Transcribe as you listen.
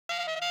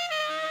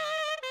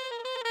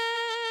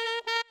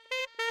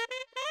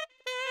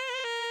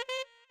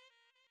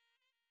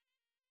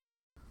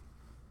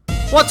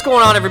What's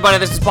going on, everybody?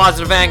 This is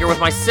Positive Anger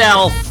with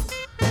myself,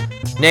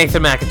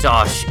 Nathan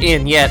McIntosh,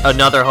 in yet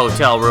another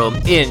hotel room,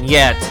 in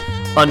yet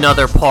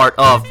another part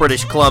of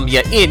British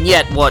Columbia, in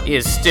yet what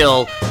is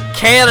still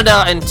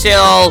Canada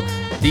until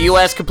the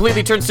U.S.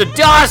 completely turns to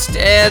dust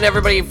and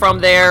everybody from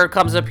there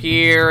comes up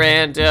here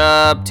and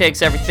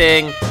takes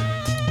everything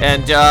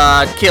and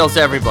kills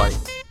everybody.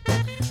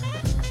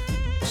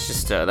 It's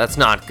just, that's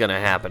not gonna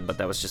happen, but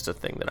that was just a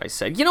thing that I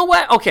said. You know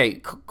what? Okay,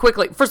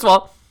 quickly. First of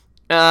all,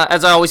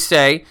 as I always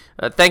say,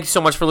 thank you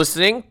so much for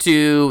listening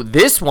to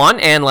this one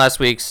and last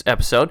week's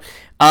episode.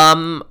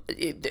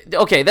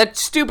 Okay, that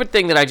stupid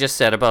thing that I just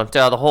said about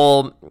the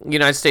whole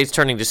United States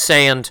turning to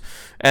sand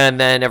and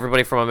then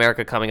everybody from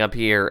America coming up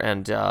here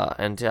and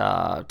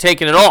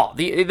taking it all.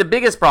 The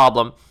biggest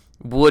problem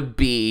would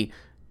be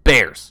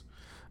bears.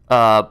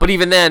 But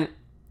even then,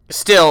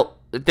 still,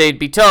 they'd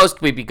be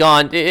toast, we'd be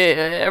gone,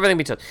 everything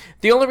be toast.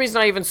 The only reason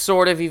I even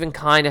sort of even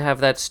kind of have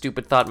that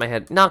stupid thought in my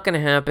head, not going to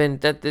happen,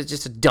 that's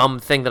just a dumb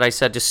thing that I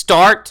said to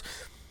start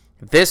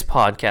this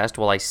podcast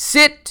while I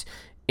sit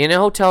in a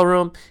hotel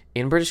room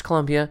in British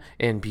Columbia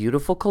in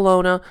beautiful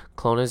Kelowna.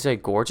 Kelowna is a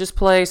gorgeous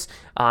place.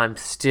 I'm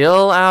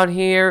still out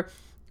here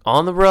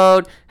on the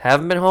road,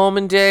 haven't been home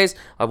in days,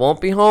 I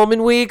won't be home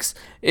in weeks.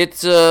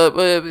 It's that's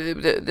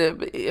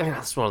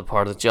one of the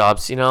part of the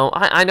jobs, you know.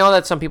 I know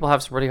that some people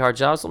have some really hard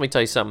jobs. Let me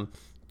tell you something.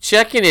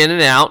 Checking in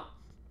and out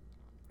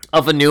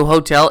of a new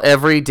hotel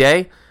every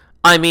day,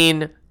 I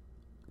mean,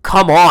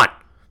 come on.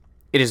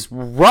 It is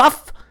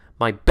rough.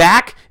 My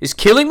back is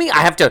killing me. I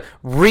have to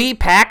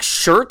repack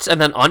shirts and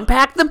then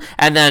unpack them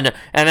and then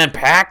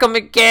pack them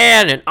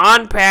again and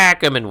unpack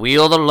them and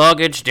wheel the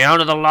luggage down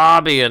to the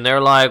lobby. And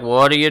they're like,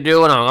 what are you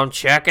doing? I'm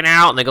checking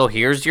out. And they go,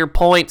 here's your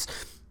points.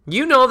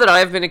 You know that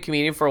I've been a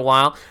comedian for a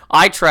while.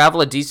 I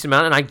travel a decent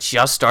amount and I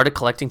just started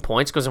collecting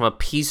points because I'm a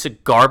piece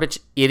of garbage,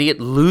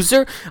 idiot,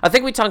 loser. I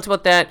think we talked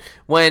about that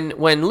when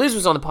Liz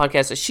was on the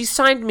podcast. She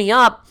signed me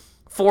up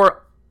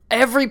for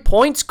every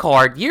points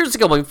card years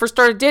ago when we first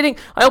started dating.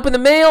 I opened the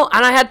mail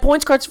and I had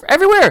points cards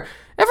everywhere.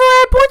 Everywhere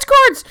I had points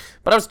cards.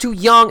 But I was too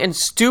young and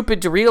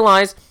stupid to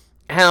realize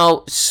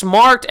how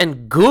smart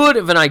and good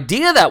of an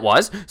idea that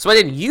was. So I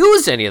didn't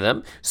use any of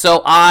them.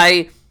 So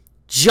I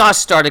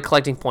just started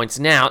collecting points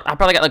now. I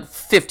probably got like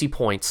 50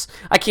 points.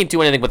 I can't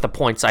do anything with the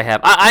points I have.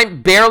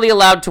 I'm barely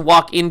allowed to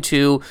walk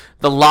into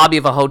the lobby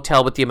of a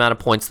hotel with the amount of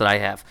points that I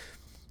have.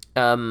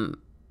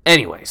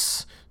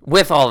 Anyways,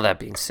 with all of that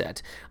being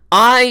said,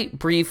 I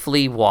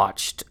briefly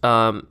watched,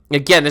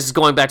 again, this is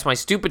going back to my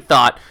stupid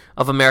thought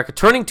of America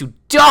turning to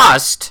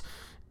dust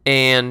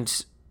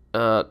and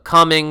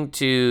coming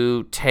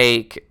to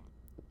take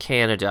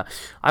Canada.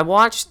 I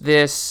watched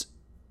this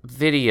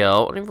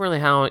video. I don't even really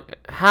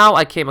how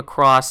I came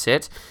across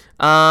it.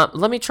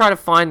 Let me try to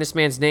find this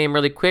man's name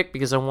really quick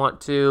because I want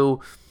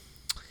to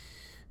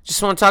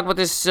talk about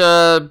this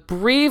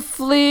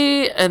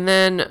briefly and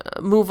then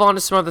move on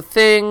to some other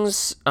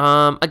things.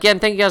 Again,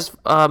 thank you guys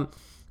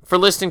for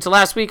listening to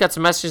last week. Got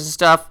some messages and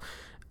stuff.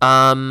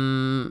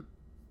 What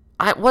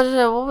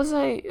was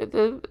I?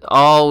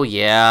 Oh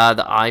yeah,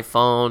 the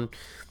iPhone,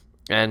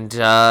 and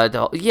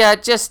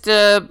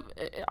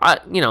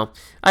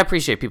I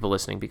appreciate people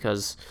listening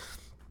because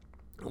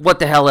what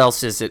the hell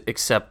else is it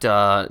except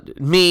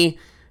me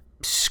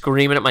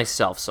screaming at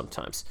myself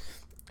sometimes.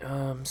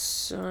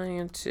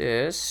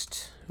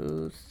 Scientist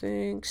who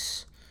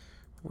thinks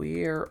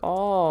we're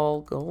all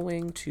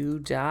going to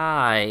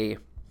die.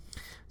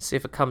 See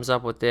if it comes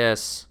up with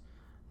this.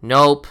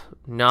 Nope,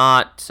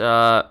 not.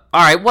 All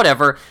right,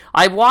 whatever.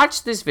 I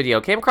watched this video,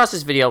 came across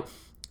this video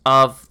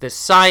of this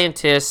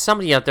scientist.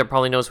 Somebody out there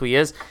probably knows who he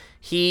is.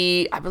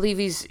 I believe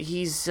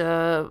he's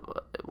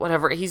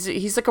whatever.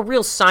 He's like a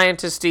real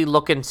scientisty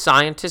looking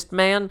scientist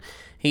man.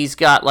 He's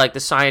got like the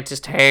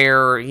scientist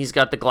hair. He's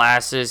got the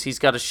glasses. He's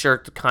got a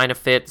shirt that kind of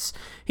fits.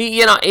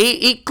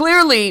 He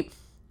clearly,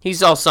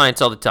 he's all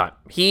science all the time.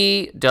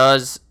 He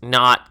does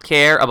not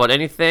care about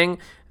anything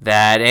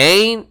that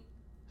ain't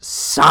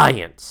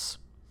science.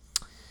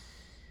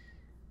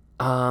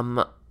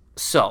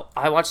 So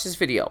I watched this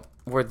video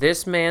where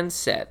this man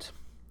said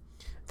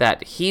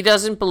that he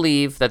doesn't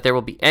believe that there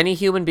will be any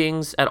human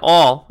beings at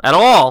all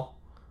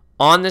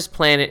on this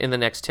planet in the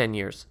next 10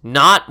 years.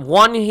 Not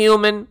one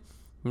human,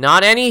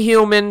 not any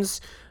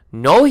humans,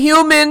 no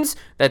humans.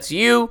 That's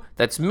you,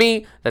 that's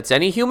me, that's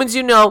any humans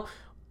you know,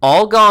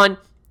 all gone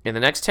in the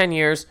next 10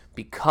 years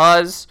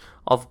because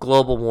of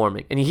global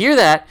warming. And you hear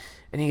that,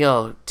 and you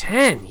go,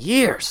 10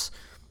 years?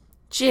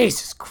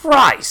 Jesus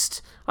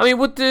Christ. I mean,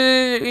 what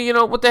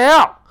the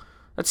hell?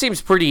 That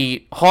seems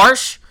pretty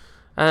harsh.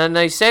 And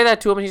they say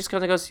that to him, and he just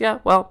kind of goes, yeah,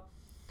 well,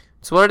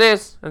 it's what it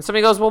is. And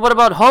somebody goes, well, what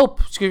about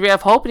hope? Should we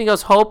have hope? And he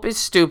goes, hope is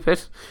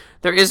stupid.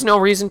 There is no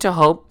reason to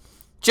hope.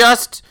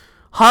 Just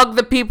hug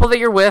the people that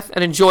you're with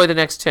and enjoy the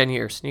next 10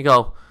 years. And you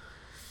go,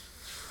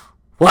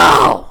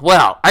 wow,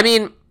 well, I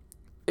mean,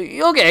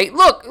 okay,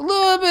 look.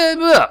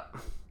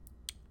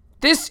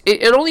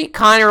 It only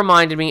kind of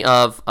reminded me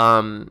of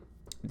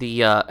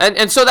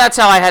and so that's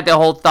how I had the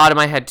whole thought in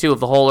my head too of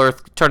the whole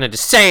Earth turned into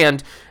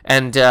sand,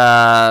 And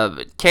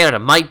Canada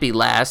might be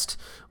last,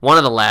 one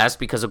of the last,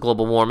 because of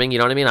global warming. You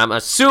know what I mean? I'm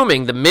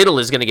assuming the middle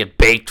is going to get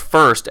baked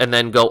first and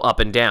then go up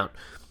and down.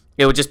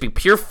 It would just be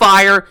pure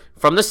fire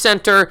from the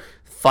center.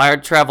 Fire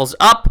travels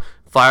up,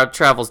 fire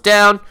travels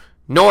down,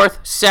 north,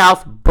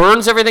 south,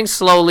 burns everything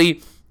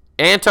slowly.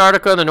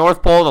 Antarctica and the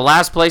North Pole, the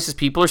last places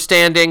people are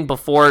standing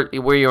before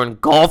where you're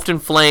engulfed in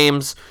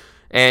flames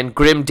and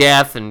grim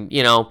death and,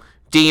 you know,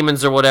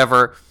 demons or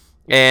whatever,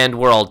 and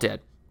we're all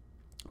dead.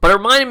 But it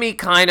reminded me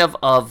kind of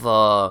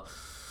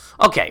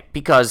okay,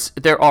 because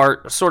there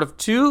are sort of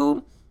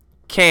two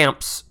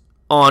camps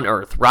on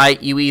Earth,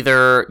 right? You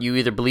either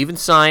believe in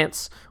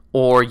science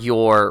or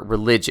you're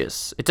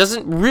religious. It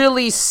doesn't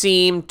really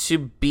seem to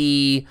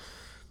be,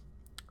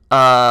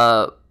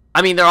 I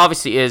mean, there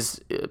obviously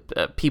is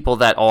people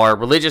that are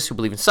religious who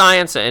believe in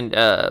science, and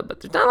but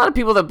there's not a lot of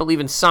people that believe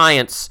in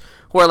science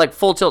who are like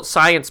full tilt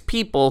science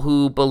people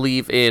who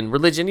believe in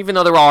religion, even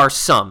though there are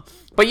some.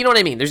 But you know what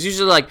I mean? There's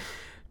usually like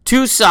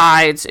two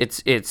sides.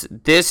 It's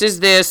this is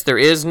this. There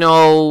is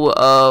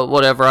no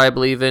whatever. I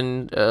believe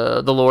in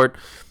the Lord.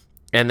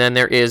 And then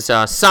there is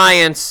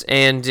science,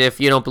 and if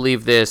you don't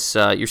believe this,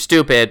 you're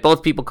stupid.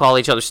 Both people call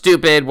each other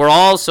stupid. We're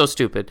all so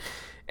stupid.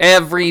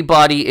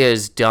 Everybody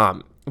is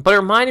dumb. But it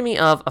reminded me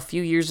of a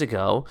few years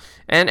ago,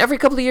 and every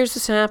couple of years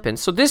this happens.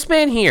 So this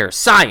man here,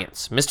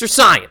 Science, Mr.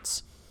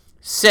 Science,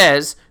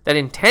 says that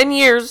in 10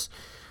 years,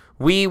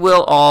 we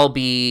will all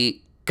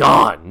be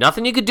gone.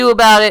 Nothing you could do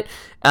about it,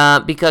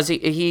 because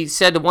he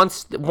said that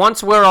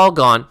once we're all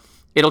gone,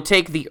 it'll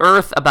take the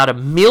Earth about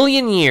 1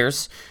 million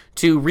years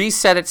to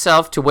reset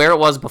itself to where it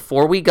was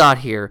before we got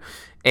here,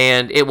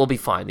 and it will be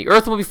fine. The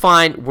Earth will be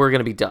fine. We're going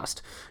to be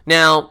dust.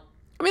 Now,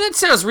 I mean, that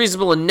sounds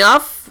reasonable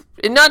enough.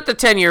 Not the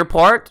 10-year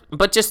part,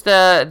 but just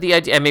the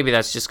idea. And maybe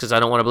that's just because I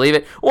don't want to believe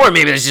it. Or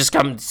maybe there's just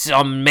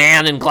some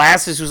man in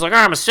glasses who's like,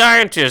 I'm a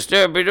scientist.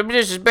 But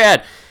this is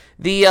bad.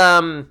 The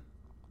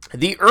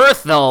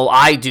Earth, though,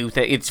 I do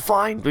think it's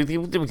fine.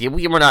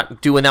 We're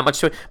not doing that much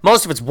to it.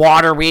 Most of it's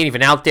water. We ain't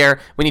even out there.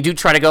 When you do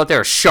try to go out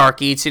there, a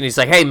shark eats it. And he's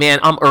like, hey, man,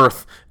 I'm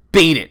Earth.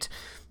 Beat it.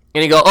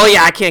 And you go, oh,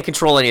 yeah, I can't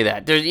control any of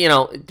that. There's, you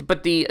know,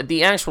 but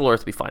the actual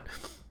Earth will be fine.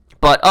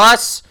 But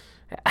us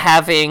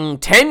having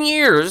 10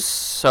 years,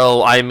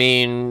 so, I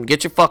mean,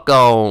 get your fuck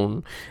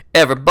on.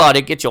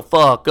 Everybody get your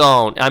fuck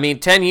on. I mean,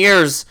 10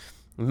 years,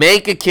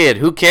 make a kid.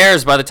 Who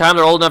cares? By the time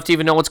they're old enough to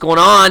even know what's going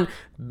on,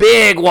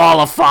 big wall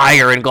of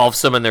fire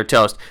engulfs them in their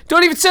toast.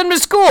 Don't even send them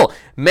to school.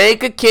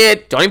 Make a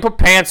kid. Don't even put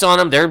pants on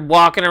them. They're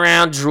walking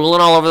around, drooling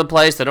all over the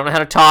place. They don't know how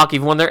to talk,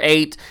 even when they're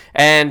 8.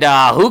 And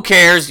who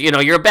cares? You know,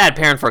 you're a bad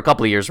parent for a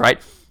couple of years,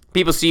 right?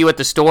 People see you at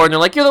the store, and they're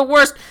like, you're the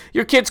worst.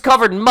 Your kid's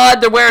covered in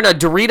mud. They're wearing a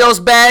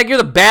Doritos bag. You're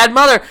the bad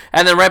mother.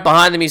 And then right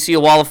behind them, you see a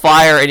wall of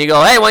fire, and you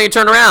go, hey, why don't you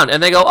turn around?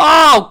 And they go,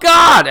 oh,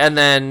 God. And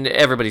then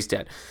everybody's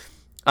dead.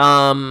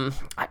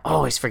 I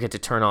always forget to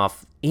turn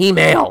off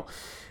email.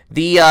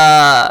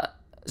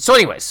 So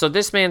anyway, so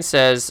this man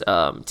says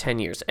 10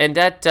 years. And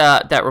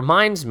that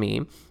reminds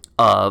me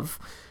of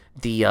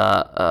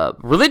the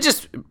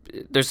religious,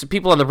 there's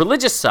people on the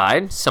religious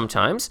side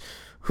sometimes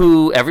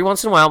who every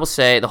once in a while will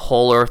say the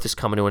whole Earth is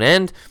coming to an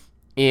end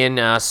in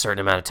a certain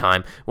amount of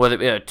time, whether it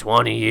be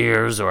 20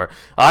 years or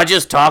I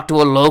just talked to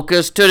a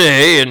locust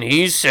today and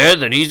he said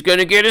that he's going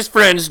to get his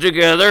friends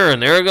together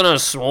and they're going to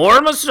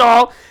swarm us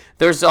all.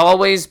 There's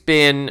always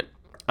been,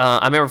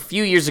 I remember a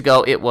few years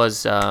ago it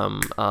was, I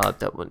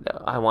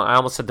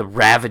almost said the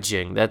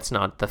ravaging. That's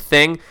not the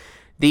thing.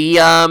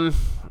 There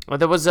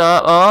was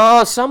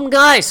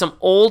some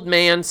old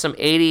man, some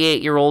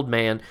 88-year-old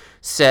man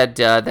said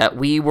that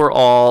we were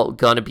all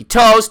going to be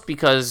toast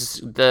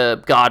because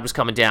the God was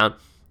coming down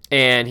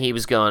and he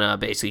was going to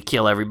basically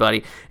kill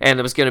everybody. And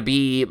there was going to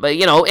be,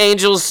 you know,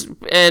 angels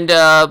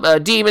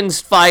and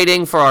demons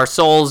fighting for our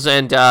souls,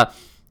 and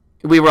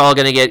we were all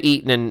going to get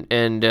eaten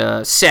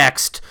and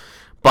sexed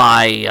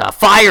by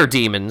fire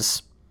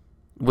demons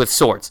with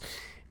swords.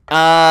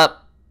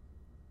 What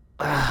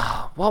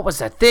was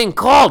that thing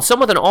called? Some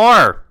with an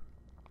R.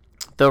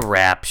 The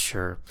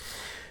rapture.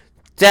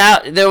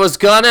 There was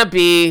gonna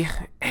be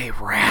a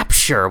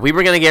rapture. We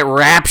were gonna get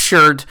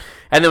raptured,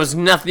 and there was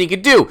nothing you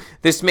could do.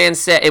 This man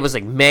said it was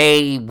like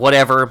May,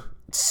 whatever,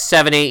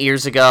 7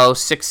 years ago,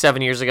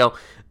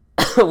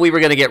 we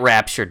were gonna get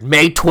raptured.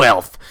 May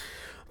 12th.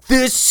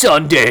 This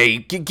Sunday,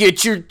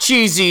 get your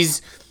cheesies.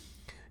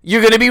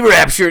 You're gonna be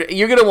raptured.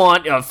 You're gonna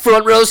want a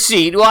front row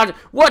seat.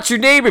 Watch your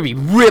neighbor be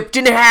ripped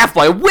in half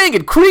by a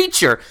winged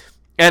creature,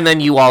 and then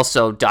you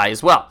also die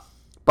as well.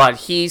 But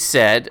he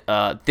said,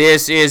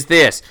 this is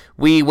this.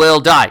 We will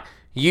die.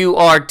 You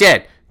are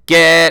dead.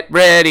 Get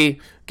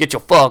ready. Get your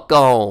fuck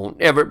on.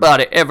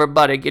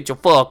 Everybody, get your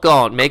fuck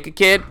on. Make a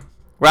kid,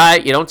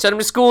 right? You don't send him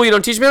to school. You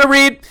don't teach him how to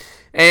read.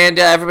 And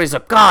everybody's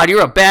like, God,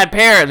 you're a bad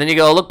parent. And then you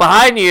go, look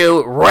behind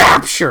you.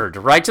 Raptured.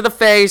 Right to the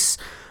face.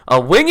 A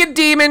winged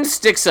demon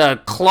sticks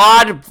a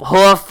clawed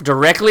hoof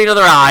directly into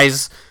their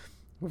eyes.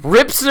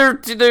 Rips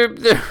their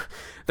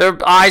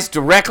eyes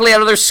directly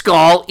out of their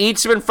skull,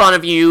 eats them in front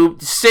of you,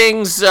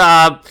 sings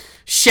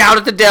Shout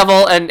at the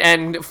Devil,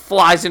 and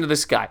flies into the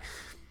sky.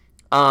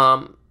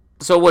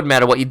 So it wouldn't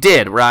matter what you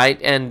did, right?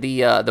 And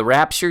the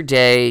rapture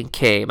day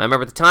came. I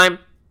remember at the time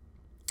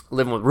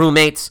living with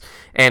roommates,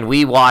 and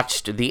we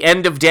watched The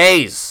End of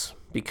Days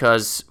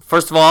because,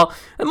 first of all,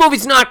 the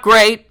movie's not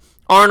great.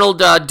 Arnold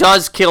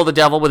does kill the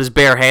devil with his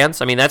bare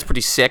hands. I mean, that's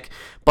pretty sick.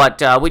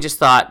 But we just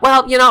thought,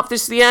 well, if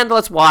this is the end,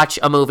 let's watch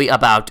a movie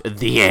about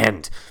the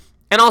end.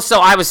 And also,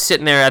 I was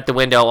sitting there at the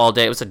window all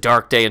day. It was a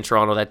dark day in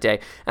Toronto that day,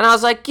 and I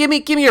was like, "Give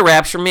me a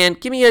rapture, man.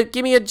 Give me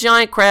a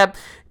giant crab.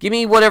 Give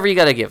me whatever you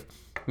gotta give."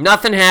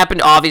 Nothing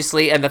happened,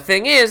 obviously. And the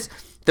thing is,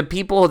 the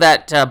people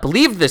that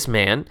believed this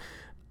man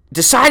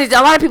decided.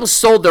 A lot of people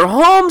sold their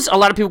homes. A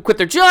lot of people quit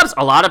their jobs.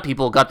 A lot of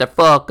people got their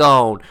fuck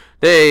on.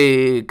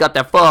 They got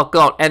their fuck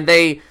on, and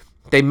they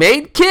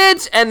made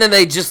kids, and then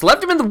they just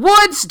left them in the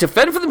woods to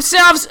fend for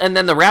themselves, and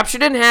then the rapture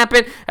didn't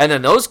happen, and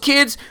then those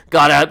kids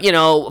got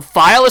to,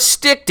 file a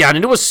stick down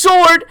into a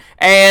sword,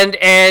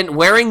 and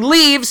wearing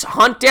leaves,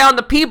 hunt down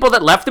the people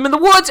that left them in the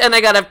woods, and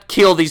they got to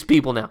kill these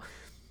people now.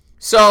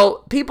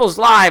 So people's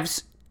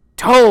lives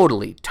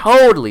totally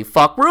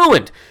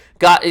ruined.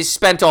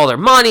 Spent all their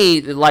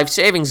money, life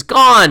savings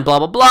gone, blah,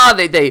 blah, blah.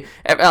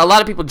 A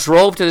lot of people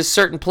drove to this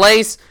certain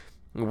place,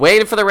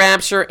 waited for the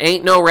rapture,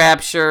 ain't no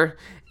rapture.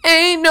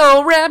 Ain't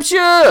no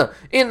rapture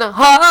in the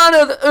heart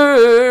of the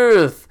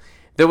earth.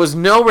 There was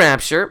no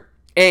rapture.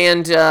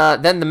 And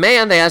then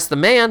they asked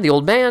the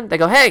old man, they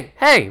go,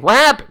 hey, what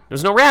happened? There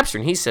was no rapture.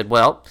 And he said,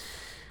 well,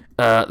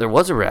 there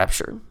was a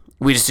rapture.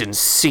 We just didn't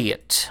see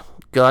it.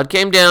 God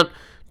came down,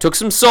 took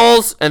some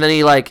souls, and then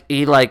he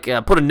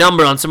put a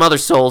number on some other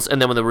souls, and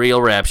then when the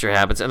real rapture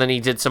happens, and then he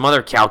did some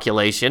other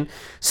calculation,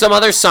 some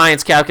other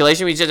science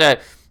calculation. He did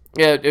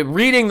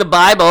reading the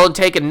Bible and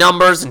taking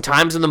numbers and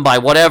timesing them by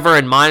whatever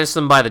and minus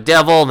them by the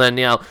devil and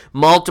then,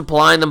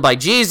 multiplying them by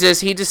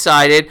Jesus, he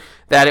decided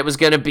that it was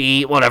going to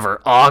be,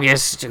 whatever,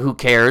 August, who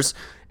cares?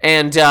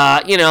 And,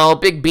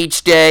 big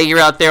beach day, you're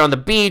out there on the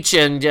beach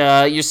and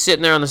you're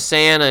sitting there on the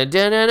sand,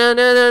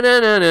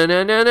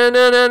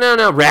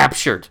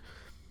 raptured.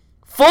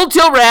 Full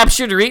tilt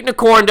raptured, you're eating a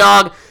corn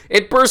dog,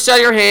 it bursts out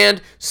of your hand,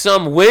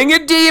 some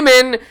winged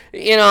demon,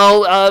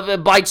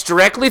 bites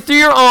directly through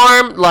your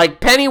arm like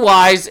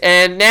Pennywise,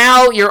 and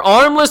now you're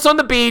armless on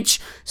the beach,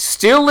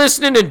 still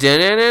listening to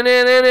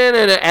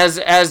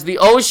as the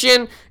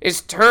ocean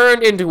is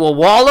turned into a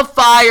wall of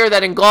fire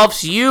that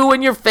engulfs you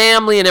and your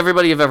family and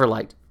everybody you've ever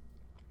liked.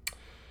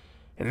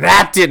 And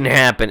that didn't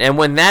happen. And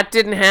when that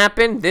didn't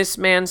happen, this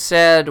man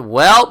said,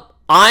 well,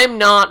 I'm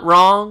not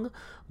wrong.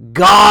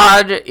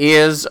 God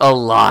is a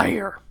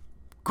liar.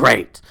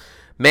 Great.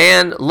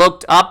 Man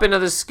looked up into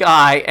the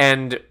sky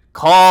and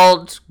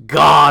called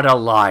God a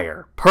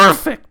liar.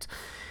 Perfect.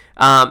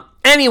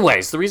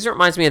 Anyways, the reason it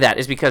reminds me of that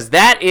is because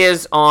that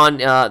is on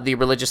the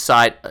religious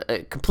side,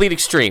 complete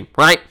extreme,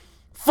 right?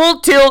 Full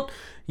tilt.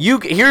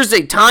 Here's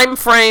a time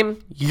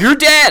frame. You're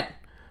dead.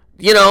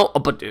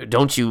 But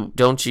don't you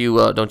do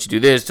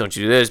this, don't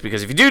you do this,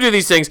 because if you do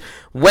these things,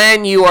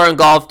 when you are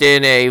engulfed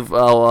in a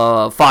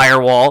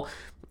firewall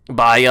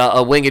by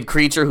a winged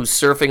creature who's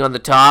surfing on the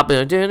top,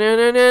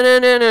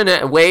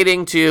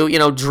 waiting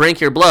to,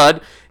 drink your blood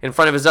in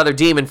front of his other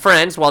demon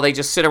friends while they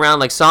just sit around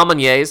like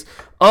sommeliers.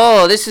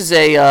 Oh, this is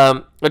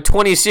a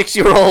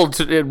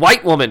 26-year-old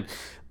white woman.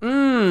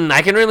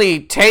 I can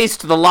really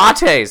taste the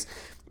lattes.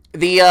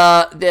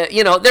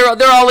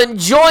 They're all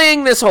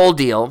enjoying this whole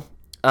deal.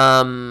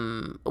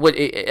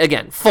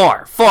 Again,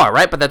 far,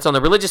 right? But that's on the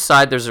religious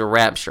side. There's a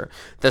rapture.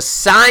 The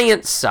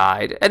science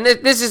side, and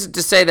this is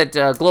to say that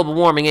global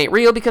warming ain't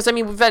real, because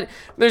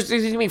there's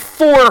gonna be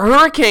 4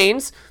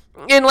 hurricanes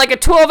in like a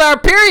 12-hour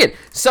period.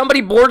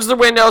 Somebody boards the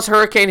windows,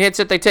 hurricane hits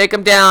it, they take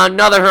them down.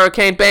 Another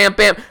hurricane, bam,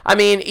 bam.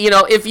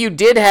 If you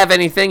did have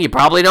anything, you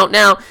probably don't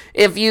now.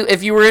 If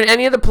you were in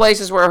any of the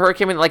places where a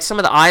hurricane, like some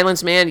of the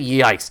islands, man,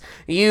 yikes.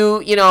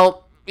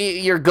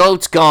 Your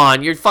goat's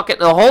gone. Your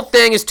the whole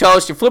thing is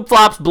toast. Your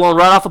flip-flops blown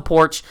right off a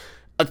porch.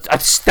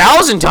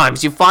 1,000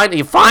 times you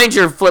find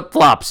your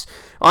flip-flops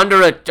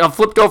under a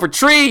flipped-over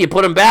tree. You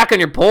put them back on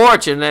your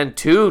porch, and then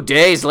 2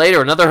 days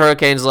later, another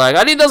hurricane's like,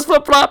 I need those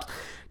flip-flops.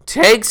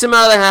 Takes them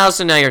out of the house,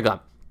 and now you're gone.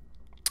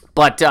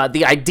 But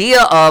the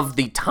idea of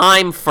the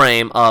time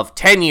frame of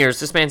 10 years,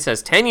 this man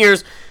says 10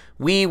 years,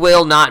 we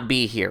will not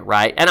be here,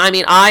 right? And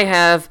I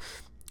have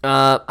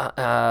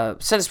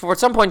said this before at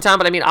some point in time,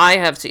 but I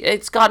have seen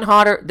it's gotten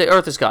hotter. The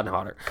earth has gotten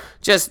hotter.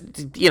 Just,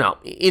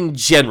 in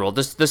general.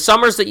 The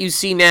summers that you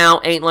see now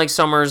ain't like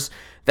summers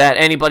that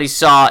anybody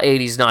saw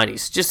 80s,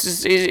 90s.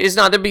 Just is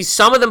not. There'll be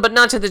some of them, but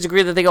not to the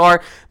degree that they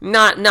are.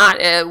 Not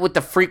with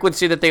the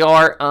frequency that they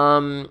are.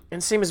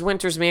 And same as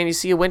winters, man. You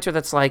see a winter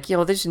that's like,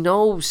 there's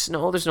no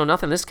snow, there's no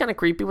nothing. This is kind of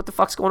creepy. What the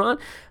fuck's going on?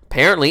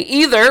 Apparently,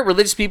 either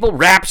religious people,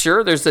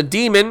 rapture, there's a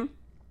demon,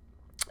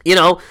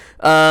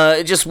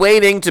 just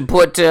waiting to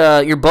put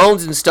your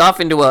bones and stuff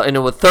into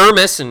a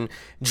thermos and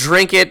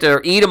drink it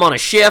or eat them on a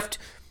shift.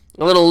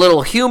 A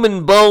little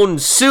human bone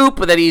soup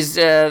that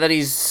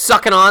he's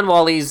sucking on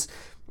while he's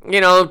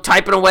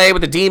typing away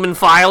with the demon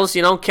files.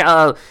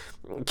 Cataloging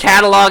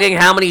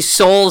how many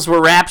souls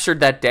were raptured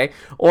that day.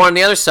 Or on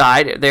the other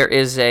side, there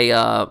is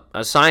a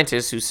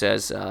scientist who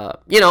says,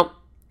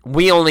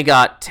 we only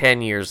got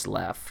 10 years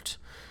left.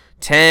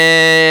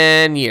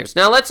 10 years.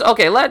 Now let's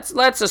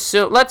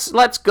assume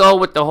let's go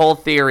with the whole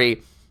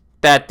theory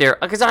that there,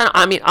 because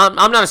I'm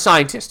not a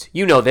scientist.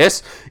 You know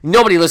this.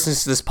 Nobody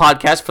listens to this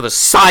podcast for the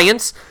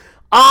science.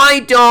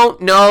 I don't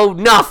know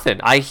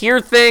nothing. I hear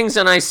things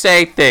and I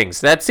say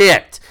things. That's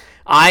it.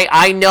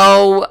 I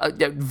know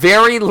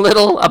very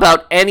little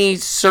about any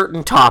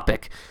certain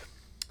topic.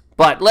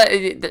 But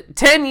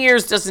 10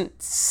 years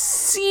doesn't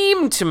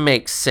seem to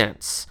make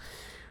sense.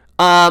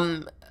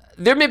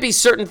 There may be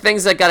certain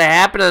things that got to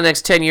happen in the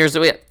next 10 years.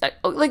 Okay,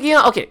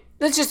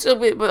 let's just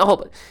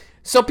hold it.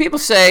 So people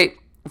say,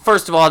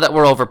 first of all, that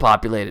we're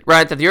overpopulated,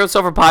 right? That the Earth's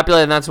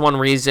overpopulated, and that's one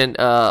reason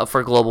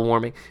for global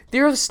warming. The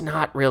Earth's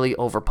not really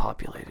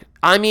overpopulated.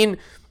 I mean,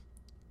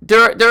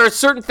 there are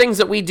certain things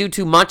that we do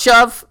too much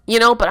of,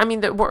 but I mean,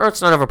 the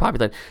Earth's not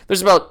overpopulated.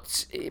 There's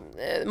about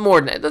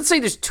more than that. Let's say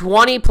there's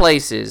 20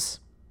 places.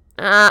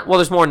 Well,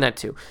 there's more than that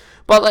too.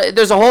 But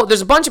there's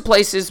a bunch of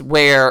places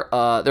where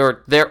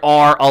there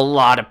are a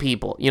lot of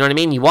people. You know what I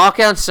mean? You walk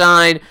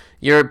outside,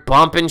 you're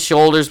bumping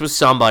shoulders with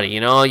somebody.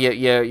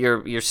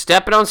 You're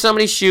stepping on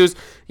somebody's shoes.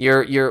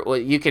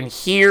 You can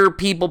hear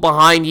people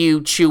behind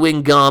you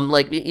chewing gum.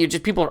 Like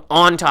people are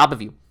on top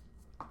of you.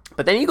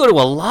 But then you go to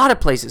a lot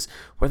of places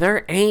where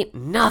there ain't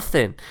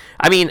nothing.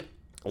 I mean,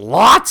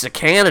 lots of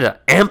Canada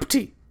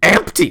empty.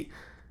 And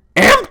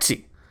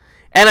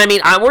I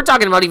mean, we're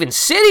talking about even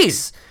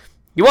cities.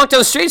 You walk down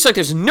the street, it's like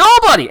there's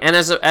nobody. And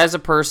as a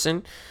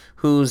person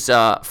who's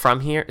from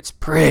here, it's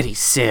pretty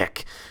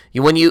sick.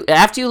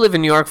 After you live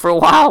in New York for a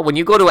while, when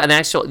you go to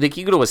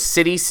you go to a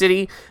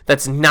city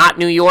that's not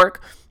New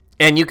York,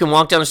 and you can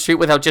walk down the street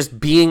without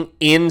just being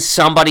in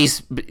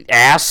somebody's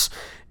ass,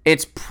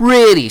 it's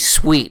pretty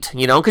sweet,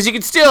 because you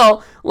can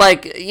still,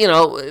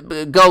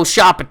 go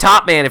shop at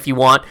Top Man if you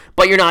want,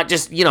 but you're not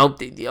just,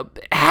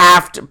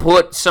 have to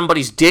put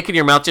somebody's dick in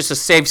your mouth just to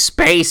save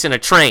space in a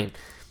train.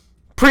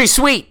 Pretty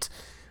sweet.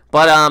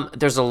 But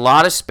there's a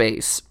lot of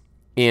space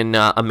in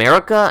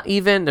America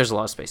even. There's a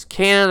lot of space in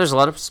Canada. There's a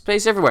lot of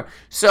space everywhere.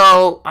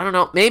 So, I don't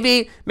know.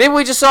 Maybe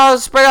we just saw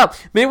it spread out.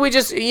 Maybe we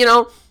just,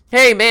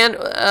 hey, man,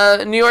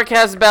 New York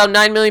has about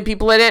 9 million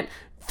people in it.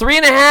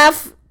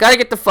 3.5, got to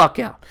get the fuck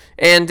out.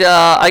 And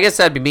I guess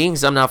that'd be me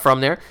because I'm not from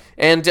there.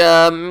 And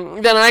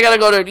then I got to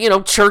go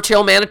to,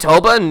 Churchill,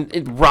 Manitoba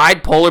and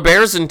ride polar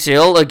bears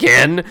until,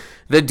 again,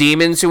 the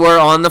demons who are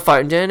on the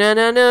fire,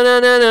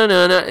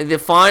 they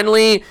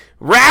finally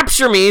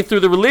rapture me through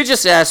the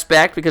religious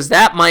aspect, because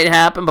that might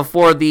happen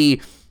before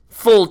the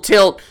full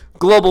tilt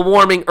global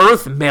warming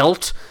earth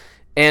melt.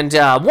 And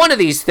one of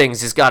these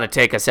things has got to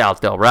take us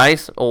out, though,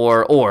 right?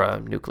 Or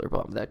a nuclear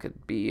bomb. That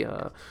could be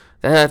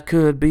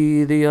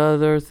the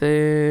other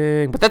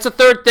thing. But that's a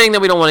third thing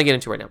that we don't want to get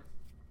into right now.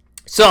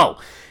 So,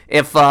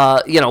 if,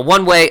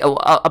 one way,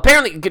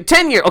 apparently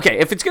 10 years, okay,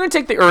 if it's going to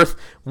take the Earth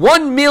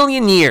 1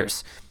 million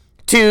years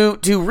to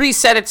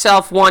reset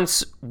itself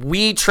once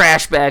we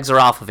trash bags are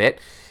off of it,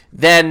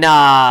 then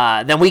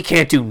we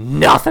can't do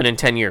nothing in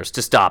 10 years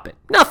to stop it.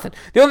 Nothing.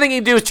 The only thing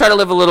you do is try to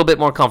live a little bit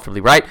more comfortably,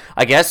 right?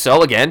 I guess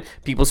so. Again,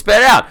 people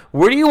spread out.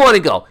 Where do you want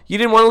to go? You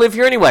didn't want to live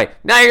here anyway.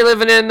 Now you're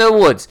living in the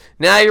woods.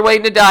 Now you're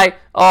waiting to die.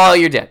 Oh,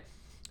 you're dead.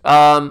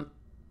 But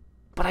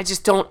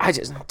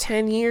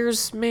 10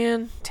 years,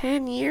 man.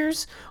 10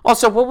 years?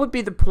 Also, what would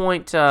be the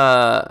point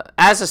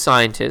as a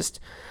scientist?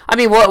 I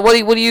mean, what's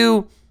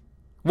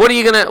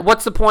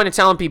the point of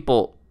telling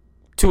people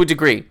to a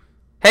degree?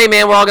 Hey,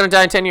 man, we're all going to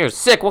die in 10 years.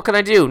 Sick. What can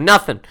I do?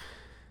 Nothing.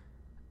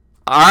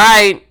 All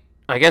right.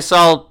 I guess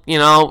I'll,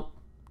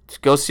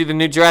 go see the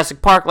new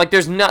Jurassic Park. Like,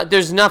 if there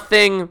is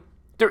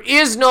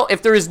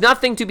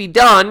nothing to be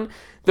done,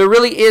 there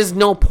really is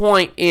no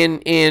point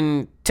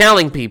in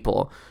telling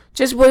people.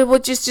 Just why?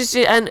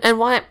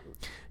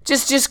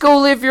 Just go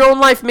live your own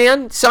life,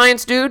 man.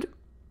 Science, dude.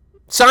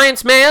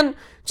 Science, man.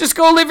 Just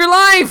go live your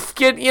life.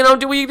 Do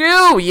what you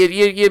do.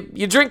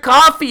 You drink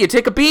coffee. You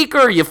take a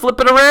beaker. You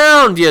flip it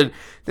around.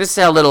 This is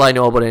how little I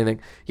know about anything.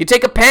 You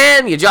take a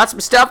pen, you jot some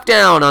stuff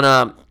down on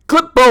a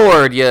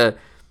clipboard, you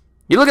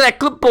look at that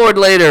clipboard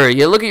later,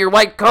 you look at your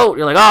white coat,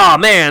 you're like, oh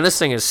man, this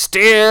thing is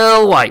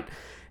still white.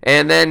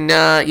 And then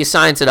you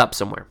science it up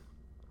somewhere.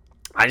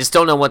 I just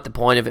don't know what the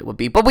point of it would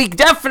be. But we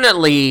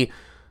definitely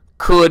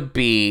could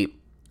be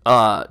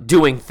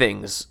doing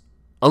things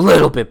a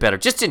little bit better,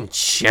 just in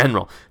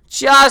general.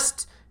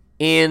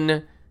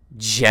 Even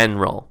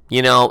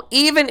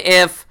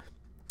if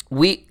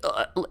we...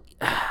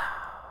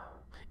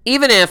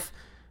 Even if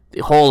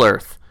the whole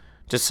Earth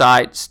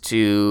decides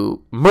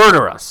to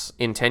murder us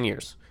in 10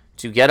 years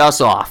to get us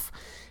off,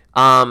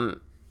 and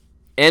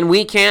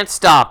we can't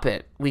stop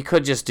it, we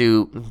could just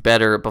do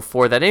better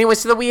before that anyway,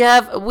 so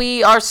that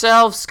we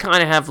ourselves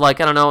kind of have,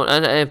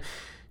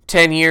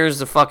 10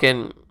 years of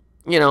fucking,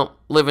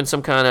 living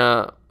some kind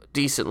of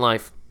decent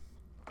life.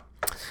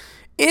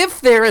 If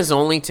there is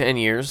only 10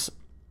 years,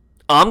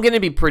 I'm going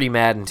to be pretty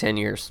mad in 10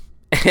 years.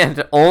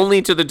 And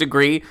only to the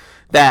degree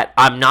that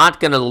I'm not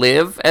going to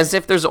live as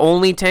if there's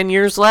only 10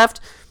 years left.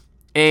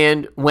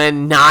 And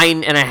when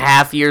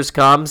 9.5 years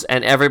comes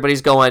and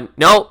everybody's going,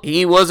 no,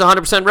 he was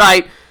 100%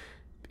 right,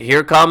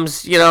 here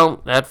comes,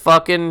 that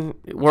fucking,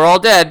 we're all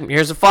dead.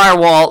 Here's a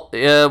firewall.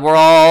 We're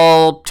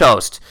all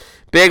toast.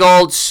 Big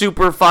old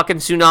super fucking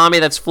tsunami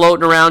that's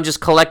floating around just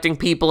collecting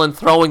people and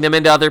throwing them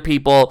into other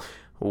people.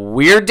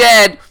 We're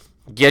dead.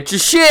 Get your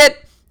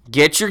shit.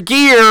 Get your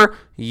gear.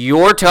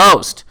 You're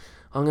toast.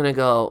 I'm going to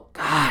go,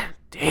 God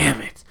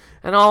damn it.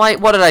 And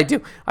what did I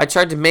do? I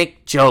tried to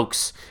make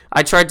jokes.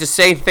 I tried to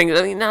say things.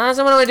 No, that's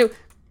not what I do.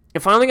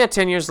 If I only got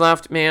 10 years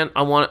left, man,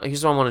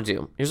 here's what I want to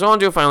do. Here's what I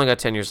want to do if I only got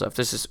 10 years left.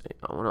 I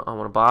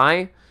want to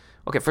buy.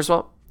 Okay, first of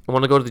all, I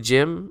want to go to the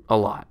gym a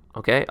lot,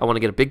 okay? I want to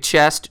get a big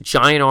chest,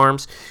 giant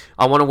arms.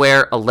 I want to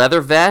wear a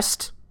leather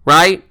vest,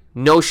 right?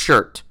 No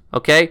shirt,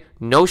 okay?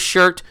 No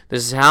shirt.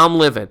 This is how I'm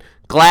living.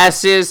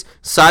 Glasses,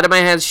 side of my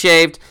head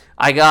shaved.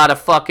 I got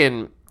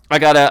an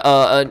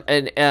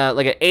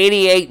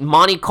 88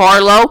 Monte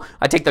Carlo.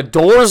 I take the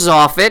doors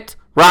off it,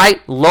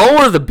 right?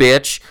 Lower the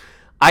bitch.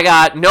 I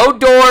got no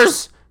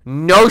doors,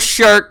 no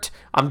shirt.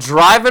 I'm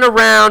driving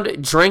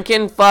around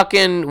drinking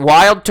fucking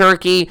wild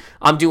turkey.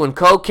 I'm doing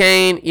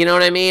cocaine. You know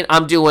what I mean?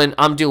 I'm doing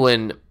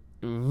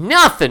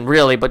nothing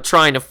really but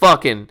trying to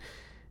fucking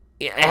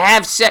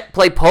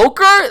play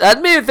poker.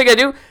 That's maybe the thing I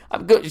do.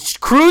 I'm go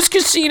cruise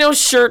casino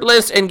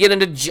shirtless and get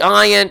into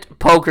giant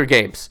poker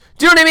games.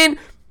 Do you know what I mean?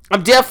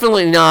 I'm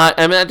definitely not.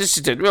 I mean, I'm just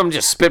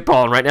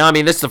spitballing right now. I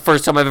mean, this is the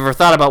first time I've ever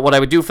thought about what I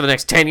would do for the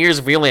next 10 years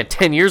if we only had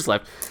 10 years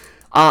left.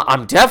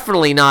 I'm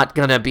definitely not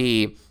gonna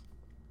be,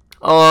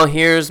 oh,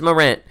 here's my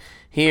rent.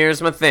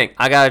 Here's my thing.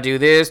 I gotta do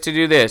this to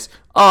do this.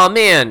 Oh,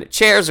 man,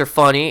 chairs are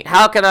funny.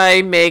 How can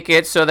I make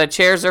it so that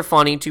chairs are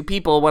funny to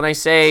people when I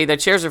say that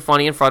chairs are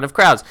funny in front of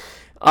crowds?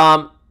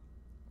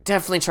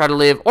 Definitely try to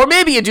live. Or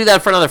maybe you do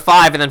that for another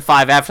 5, and then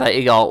 5 after that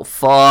you go,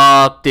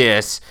 fuck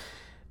this.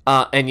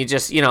 And you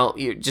just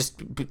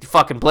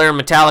fucking blaring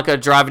Metallica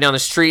driving down the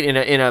street in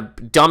a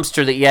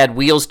dumpster that you had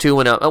wheels to,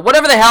 and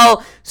whatever the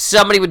hell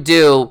somebody would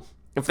do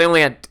if they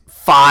only had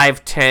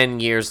 5-10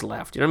 years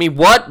left. You know what I mean?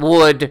 What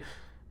would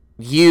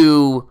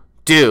you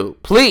do?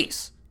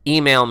 Please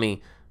email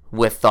me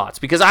with thoughts,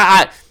 because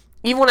I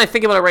even when I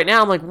think about it right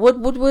now, I'm like, what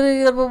would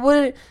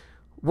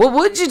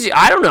you do?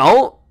 I don't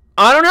know,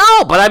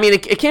 but I mean,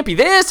 it can't be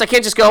this. I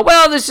can't just go,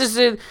 well, this is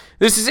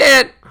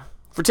it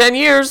for 10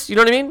 years. You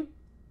know what I mean?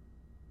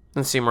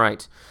 Doesn't seem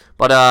right.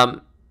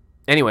 But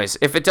anyways,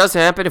 if it does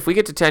happen, if we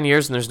get to 10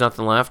 years and there's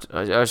nothing left,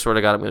 I swear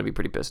to God, I'm going to be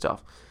pretty pissed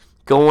off.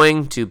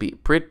 Going to be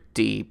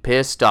pretty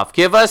pissed off.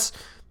 Give us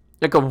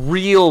like a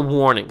real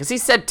warning, because he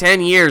said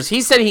 10 years.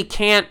 He said he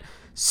can't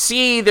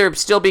see there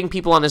still being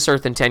people on this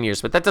earth in 10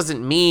 years, but that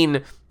doesn't mean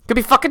it could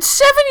be fucking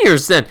 7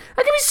 years then.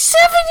 That could be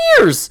 7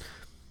 years.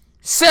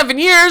 7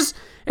 years.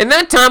 And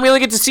that time we only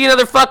get to see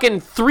another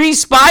fucking 3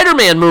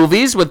 Spider-Man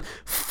movies with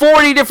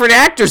 40 different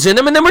actors in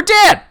them, and then we're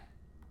dead.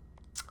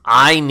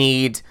 I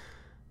need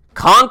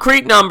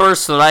concrete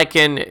numbers so that I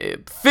can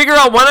figure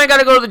out when I got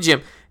to go to the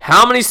gym,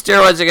 how many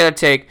steroids I got to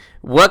take,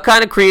 what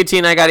kind of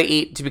creatine I got to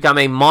eat to become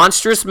a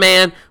monstrous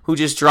man who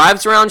just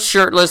drives around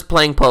shirtless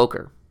playing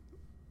poker.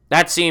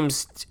 That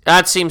seems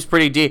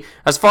pretty deep.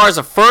 As far as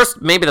the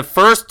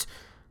first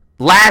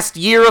last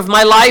year of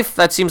my life,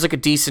 that seems like a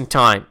decent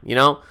time, you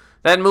know?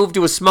 Then move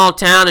to a small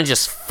town and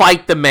just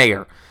fight the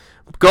mayor.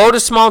 Go to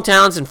small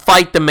towns and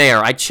fight the mayor.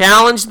 I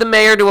challenge the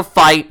mayor to a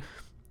fight.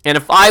 And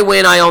if I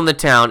win, I own the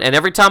town. And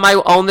every time I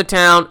own the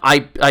town,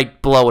 I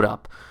blow it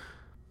up.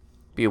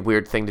 Be a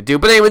weird thing to do.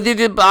 But anyway,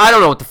 I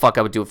don't know what the fuck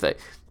I would do with it.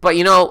 But,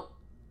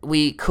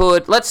 we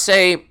could, let's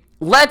say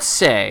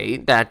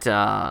that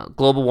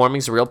global warming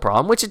is a real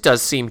problem, which it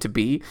does seem to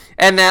be,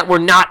 and that we're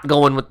not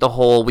going with the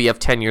whole we have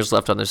 10 years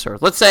left on this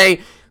earth. Let's say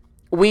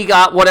we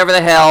got whatever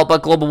the hell,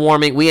 but global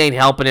warming, we ain't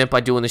helping it by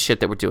doing the shit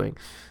that we're doing.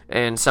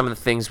 And some of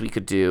the things we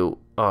could do,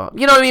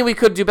 you know what I mean? We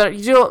could do better.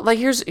 Like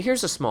here's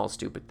a small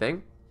stupid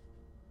thing.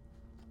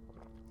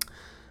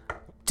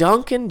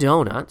 Dunkin'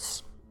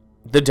 Donuts,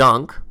 the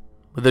Dunk,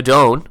 the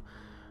Don,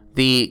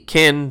 the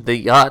Kin,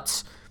 the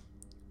Yuts,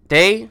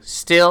 they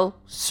still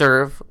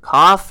serve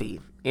coffee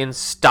in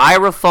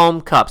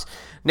styrofoam cups.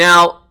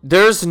 Now,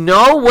 there's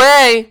no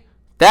way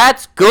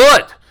that's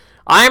good.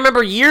 I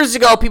remember years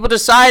ago people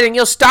deciding,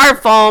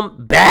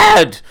 styrofoam,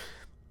 bad,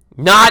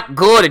 not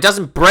good. It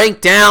doesn't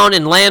break down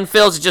in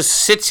landfills. It just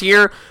sits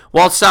here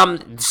while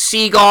some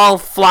seagull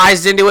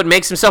flies into it and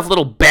makes himself a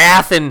little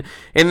bath in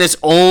this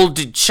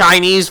old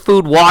Chinese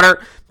food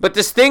water. But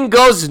this thing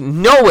goes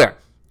nowhere.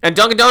 And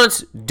Dunkin'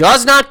 Donuts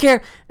does not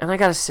care. And I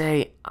gotta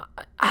say,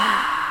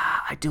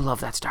 I do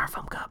love that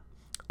styrofoam cup.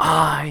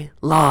 I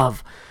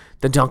love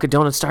the Dunkin'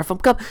 Donuts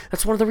styrofoam cup.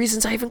 That's one of the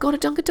reasons I even go to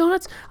Dunkin'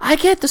 Donuts. I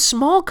get the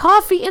small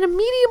coffee in a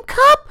medium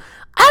cup.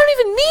 I don't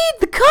even need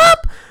the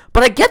cup,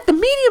 but I get the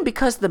medium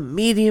because the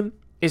medium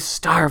is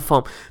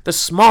styrofoam. The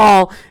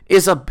small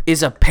is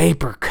a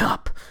paper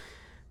cup.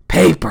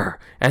 Paper,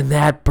 and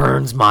that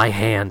burns my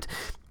hand.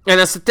 And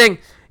that's the thing.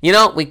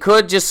 We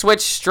could just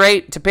switch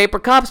straight to paper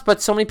cups,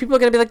 but so many people are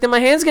going to be like, then my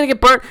hand's going to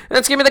get burnt. And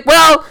that's going to be like,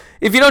 well,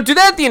 if you don't do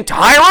that, the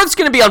entire earth's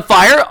going to be on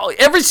fire.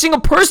 Every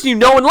single person you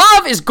know and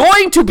love is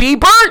going to be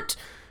burnt.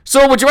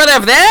 So would you rather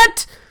have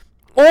that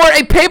or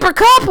a paper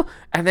cup?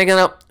 And they're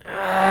going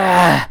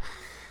to,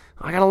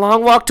 I got a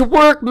long walk to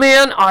work,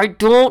 man. I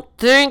don't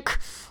think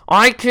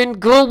I can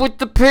go with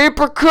the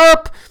paper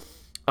cup.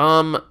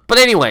 But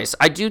anyways,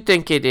 I do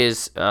think it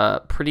is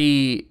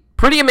pretty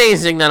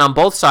amazing that on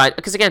both sides,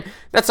 because again,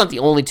 that's not the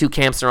only two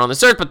camps that are on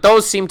this earth, but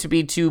those seem to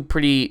be two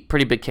pretty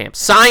big camps.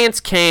 Science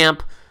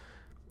camp,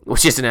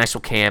 which is an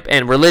actual camp,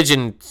 and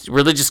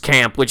religious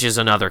camp, which is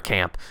another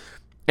camp.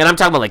 And I'm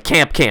talking about like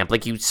camp.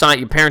 Like your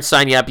parents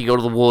sign you up, you go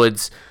to the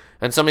woods,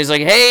 and somebody's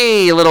like,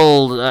 "Hey,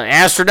 little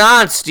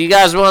astronauts, do you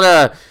guys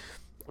want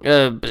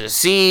to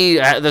see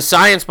the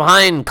science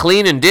behind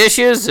cleaning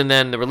dishes?" And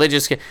then the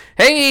religious,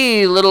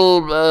 "Hey,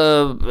 little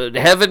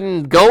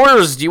heaven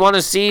goers, do you want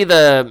to see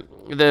the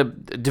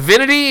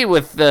divinity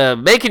with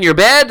making your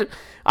bed?"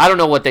 I don't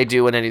know what they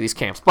do in any of these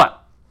camps,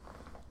 but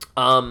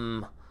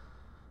hell,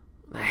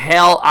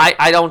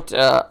 I don't.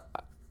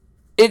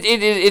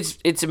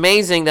 It's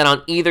amazing that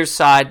on either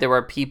side there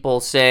are people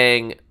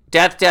saying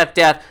death, death,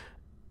 death.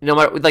 No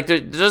matter, like, there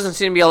doesn't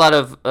seem to be a lot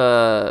of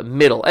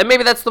middle. And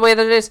maybe that's the way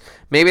that it is.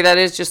 Maybe that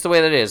is just the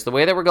way that it is. The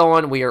way that we're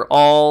going, we are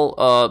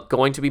all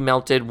going to be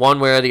melted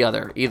one way or the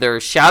other. Either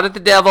shout at the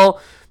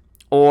devil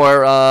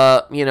or,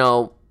 I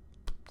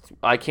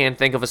can't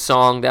think of a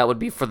song that would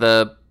be for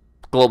the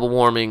global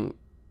warming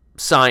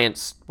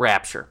science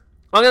rapture.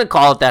 I'm going to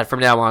call it that from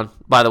now on,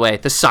 by the way,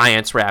 the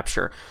science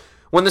rapture.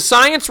 When the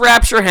science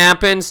rapture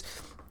happens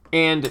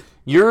and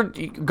you're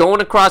going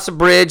across a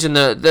bridge and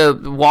the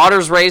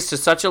water's raised to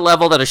such a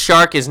level that a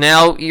shark is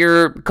now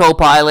your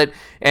co-pilot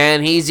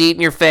and he's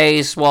eating your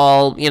face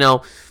while,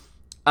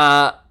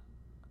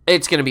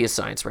 it's going to be a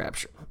science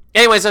rapture.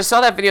 Anyways, I saw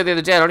that video the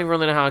other day. I don't even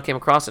really know how I came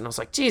across it. And I was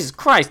like, Jesus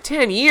Christ,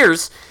 10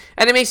 years?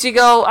 And it makes you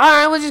go, all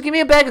right, well, just give me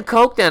a bag of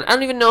Coke then. I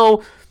don't even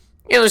know.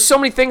 There's so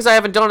many things I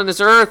haven't done on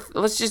this earth.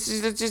 Let's just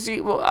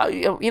you know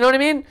what I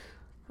mean?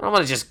 I don't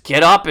want to just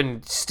get up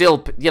and still,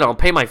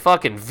 pay my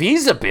fucking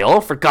Visa bill,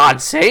 for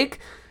God's sake.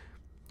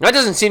 That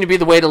doesn't seem to be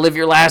the way to live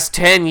your last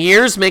 10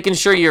 years, making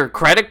sure your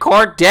credit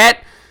card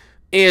debt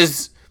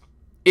is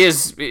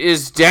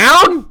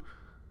down.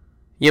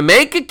 You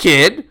make a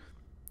kid,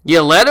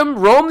 you let them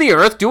roam the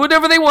earth, do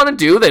whatever they want to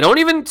do. They don't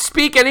even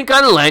speak any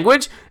kind of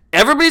language.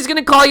 Everybody's going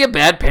to call you a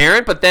bad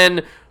parent, but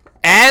then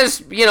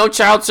as,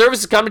 child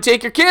services come to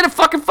take your kid, a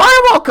fucking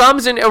firewall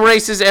comes and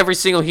erases every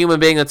single human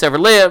being that's ever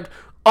lived,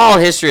 all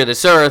history of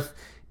this earth,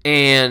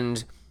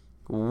 and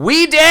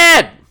we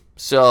dead.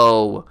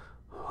 So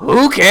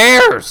who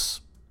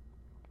cares?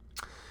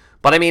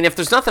 But I mean, if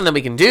there's nothing that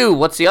we can do,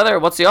 what's the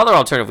other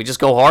alternative? We just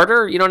go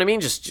harder? You know what I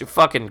mean? Just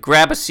fucking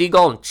grab a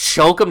seagull and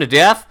choke him to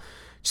death?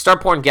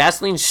 Start pouring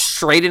gasoline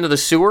straight into the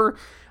sewer?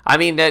 I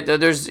mean,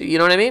 there's, you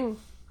know what I mean?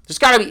 There's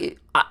got to be.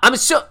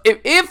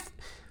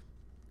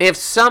 If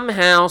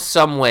somehow,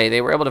 some way, they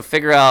were able to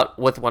figure out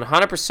with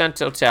 100%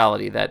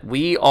 totality that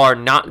we are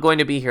not going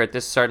to be here at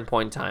this certain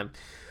point in time,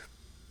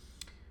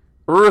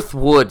 Earth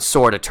would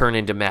sort of turn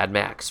into Mad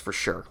Max for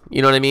sure.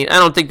 You know what I mean? I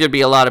don't think there'd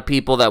be a lot of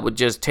people that would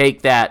just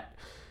take that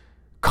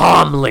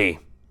calmly.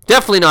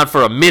 Definitely not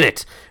for a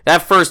minute.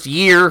 That first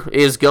year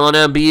is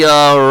gonna be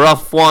a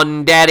rough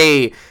one,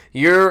 daddy.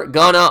 You're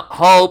gonna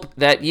hope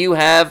that you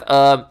have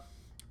a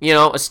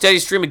steady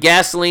stream of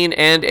gasoline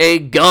and a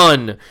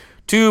gun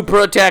to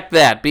protect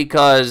that,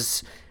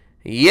 because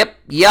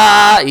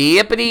yippity-yah,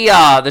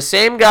 the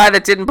same guy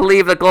that didn't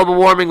believe that global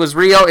warming was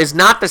real is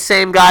not the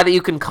same guy that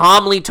you can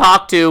calmly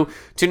talk to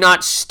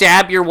not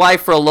stab your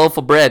wife for a loaf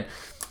of bread.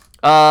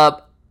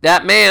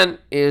 That man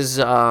is,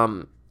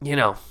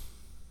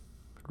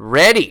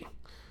 ready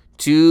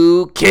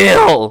to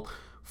kill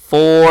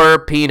for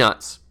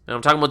peanuts. And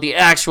I'm talking about the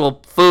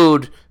actual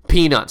food,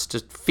 peanuts, to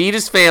feed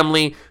his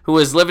family, who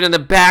is living in the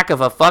back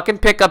of a fucking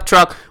pickup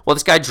truck while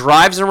this guy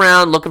drives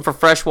around looking for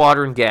fresh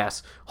water and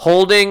gas,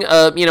 holding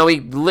he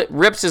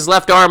rips his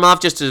left arm off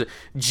just to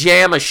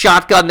jam a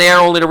shotgun there,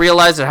 only to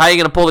realize that how are you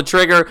going to pull the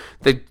trigger?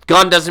 The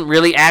gun doesn't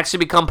really actually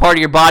become part of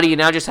your body. You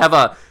now just have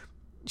a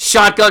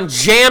shotgun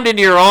jammed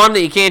into your arm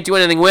that you can't do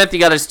anything with. You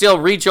got to still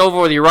reach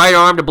over with your right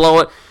arm to blow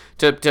it,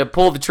 to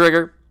pull the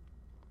trigger.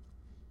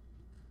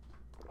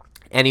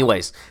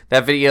 Anyways,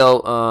 that video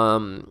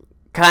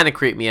kind of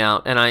creeped me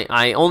out, and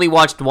I only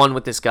watched one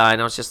with this guy, and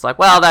I was just like,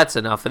 well, that's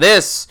enough of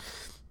this.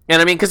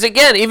 And I mean, because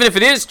again, even if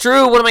it is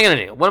true, what am I going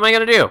to do? What am I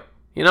going to do?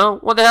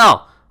 What the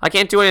hell? I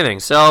can't do anything.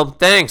 So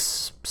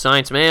thanks,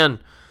 science man.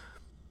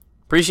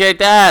 Appreciate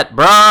that,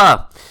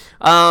 bruh.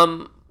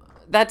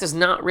 That does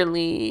not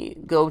really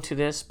go to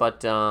this,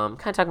 but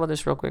kind of talk about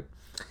this real quick.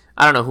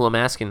 I don't know who I'm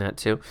asking that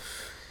to.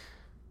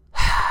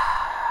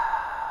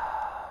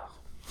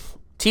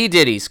 T.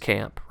 Diddy's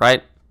camp,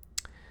 right,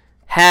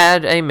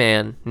 had a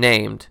man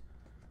named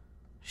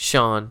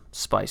Sean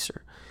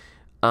Spicer.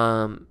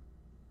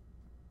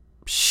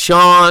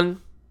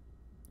 Sean,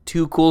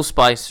 Too Cool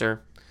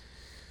Spicer,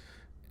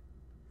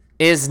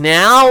 is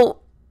now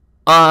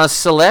a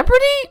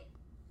celebrity?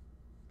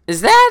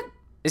 Is he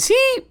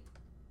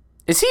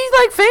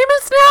like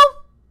famous now?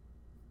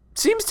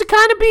 Seems to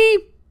kind of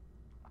be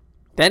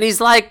that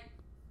he's like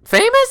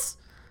famous.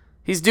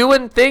 He's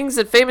doing things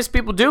that famous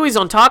people do. He's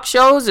on talk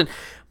shows, and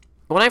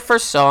when I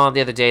first saw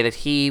the other day that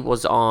he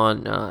was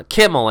on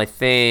Kimmel, I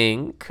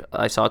think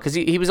I saw, because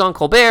he was on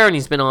Colbert, and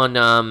he's been on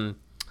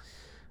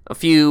a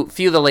few of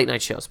the late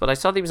night shows. But I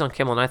saw that he was on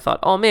Kimmel, and I thought,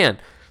 oh man,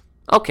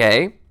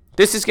 okay,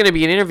 this is going to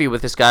be an interview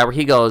with this guy where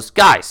he goes,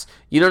 guys,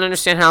 you don't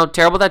understand how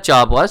terrible that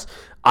job was.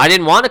 I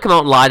didn't want to come out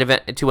and lie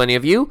to any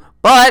of you,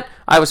 but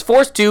I was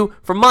forced to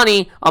for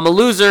money. I'm a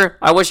loser.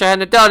 I wish I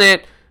hadn't done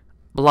it.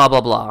 Blah, blah,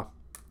 blah.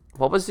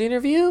 What was the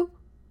interview?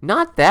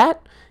 Not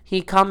that.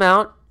 He came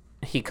out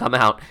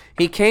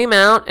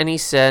and he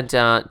said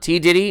T.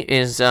 Diddy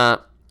is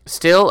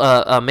still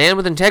a man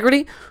with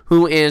integrity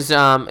who is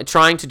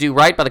trying to do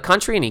right by the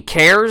country, and he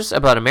cares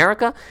about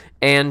America.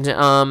 And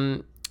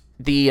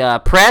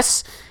the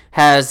press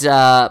has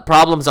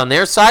problems on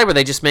their side where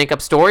they just make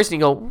up stories. And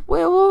you go,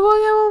 wait.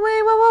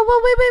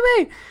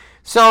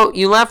 So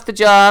you left the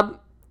job,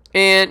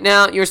 and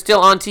now you're still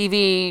on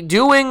TV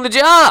doing the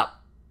job.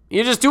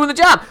 You're just doing the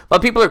job,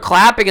 but people are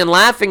clapping and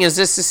laughing as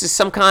if this is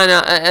some kind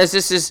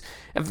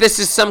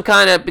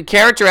of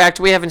character act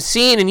we haven't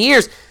seen in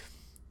years.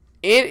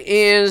 It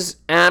is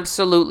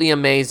absolutely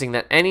amazing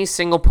that any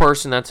single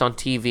person that's on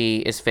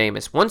TV is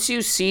famous. Once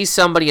you see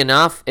somebody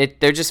enough,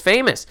 they're just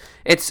famous.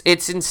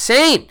 It's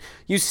insane.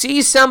 You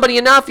see somebody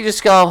enough, you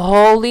just go,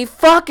 holy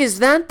fuck, is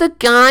that the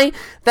guy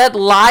that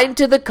lied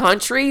to the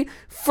country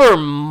for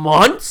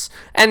months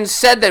and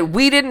said that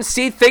we didn't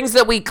see things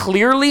that we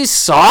clearly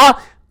saw?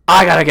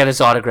 I gotta get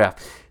his autograph.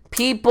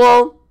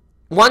 People,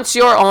 once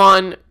you're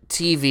on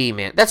TV,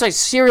 man, that's why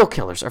serial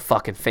killers are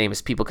fucking famous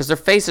people, because their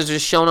faces are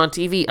just shown on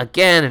TV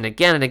again and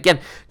again and again.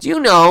 Do you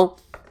know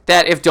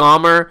that if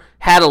Dahmer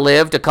had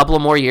lived a couple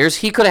of more years,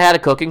 he could have had a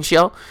cooking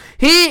show?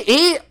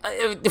 He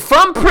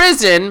from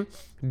prison,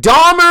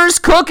 Dahmer's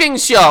cooking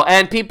show,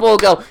 and people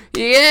go,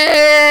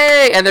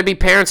 yay! And there'd be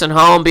parents at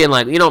home being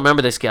like, you don't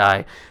remember this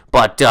guy,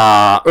 but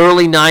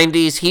early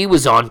 90s, he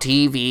was on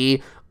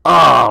TV a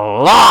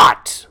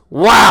lot.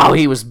 Wow,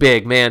 he was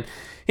big, man.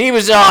 He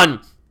was on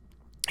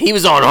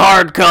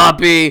Hard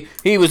Copy.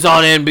 He was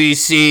on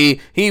NBC.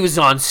 He was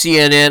on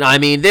CNN. I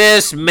mean,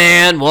 this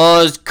man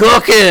was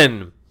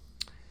cooking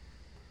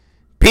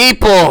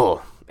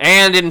people,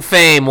 and in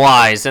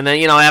fame-wise. And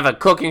then, have a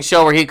cooking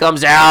show where he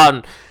comes out,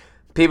 and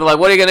people are like,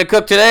 what are you going to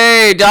cook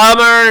today,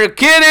 Dahmer?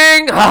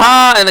 Kidding!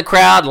 Ha-ha! And the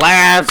crowd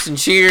laughs and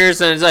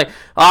cheers, and it's like,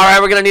 all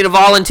right, we're going to need a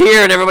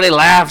volunteer, and everybody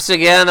laughs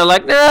again. They're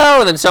like, no,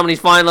 and then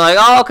somebody's finally like,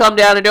 oh, I'll come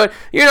down and do it.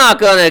 You're not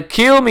going to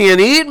kill me and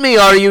eat me,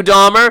 are you,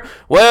 Dahmer?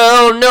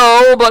 Well,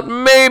 no, but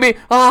maybe.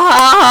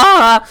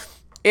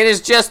 It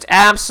is just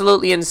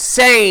absolutely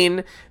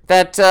insane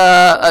that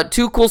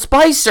Too Cool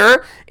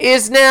Spicer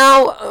is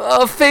now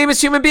a famous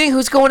human being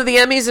who's going to the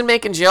Emmys and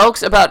making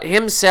jokes about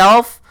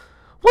himself.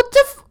 What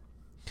the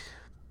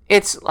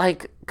It's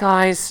like,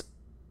 guys,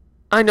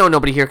 I know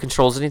nobody here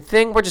controls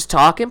anything. We're just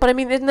talking. But, I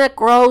mean, isn't that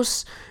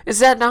gross? Is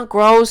that not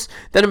gross?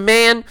 That a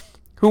man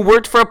who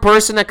worked for a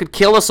person that could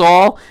kill us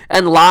all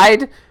and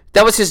lied,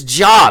 that was his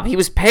job. He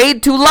was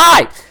paid to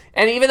lie.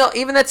 And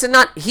even that's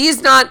not,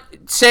 he's not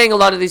saying a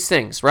lot of these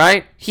things,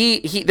 right?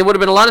 There would have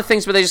been a lot of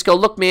things where they just go,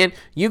 look, man,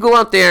 you go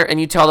out there and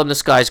you tell them the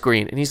sky's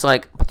green. And he's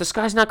like, but the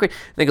sky's not green.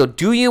 And they go,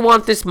 do you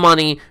want this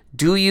money?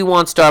 Do you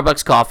want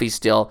Starbucks coffee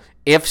still?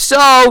 If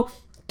so,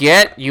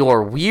 get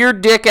your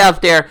weird dick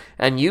out there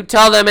and you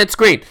tell them it's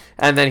green.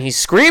 And then he's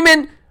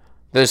screaming,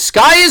 the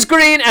sky is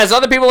green, as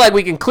other people are like,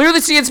 we can clearly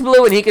see it's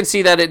blue, and he can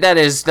see that that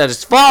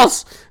is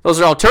false. Those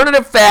are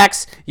alternative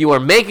facts. You are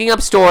making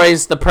up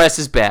stories. The press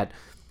is bad.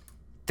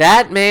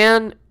 That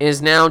man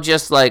is now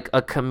just like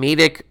a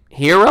comedic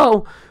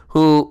hero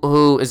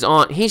who is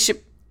on. He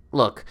should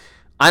look.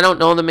 I don't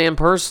know the man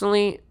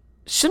personally.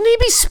 Shouldn't he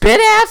be spit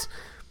at?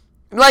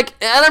 Like,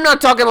 and I'm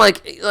not talking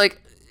like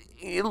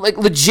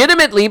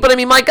legitimately, but I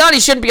mean, my God, he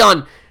shouldn't be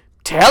on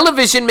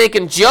television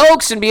making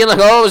jokes and being like,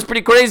 oh, it was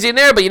pretty crazy in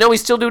there, but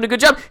he's still doing a good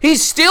job.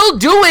 He's still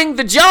doing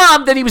the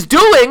job that he was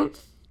doing,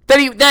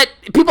 that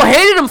people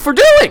hated him for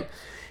doing.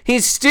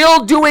 He's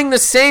still doing the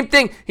same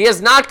thing. He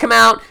has not come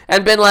out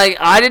and been like,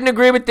 I didn't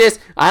agree with this,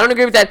 I don't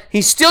agree with that.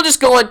 He's still just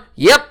going,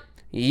 yep.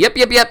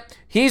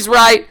 He's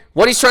right.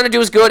 What he's trying to do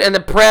is good, and the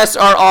press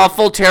are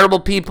awful, terrible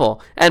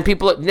people. And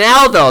people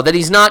now, though, that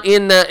he's not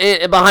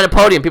behind a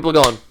podium, people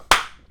are going,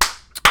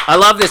 I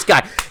love this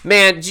guy.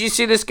 Man, did you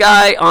see this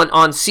guy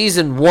on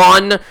season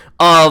 1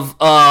 of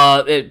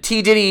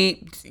T.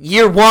 Diddy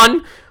year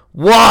 1?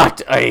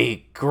 What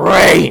a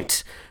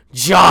great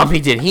job he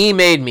did. He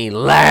made me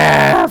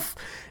laugh.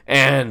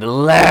 And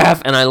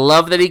I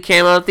love that he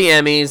came out at the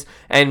Emmys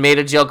and made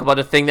a joke about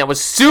a thing that was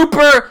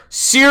super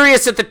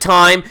serious at the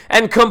time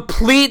and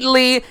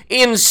completely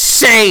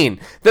insane.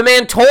 The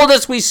man told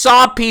us we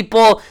saw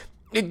people,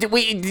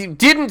 we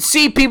didn't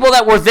see people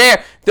that were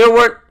there. There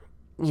were,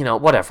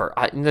 whatever.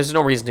 There's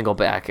no reason to go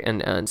back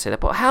and say that.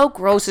 But how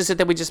gross is it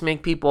that we just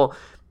make people,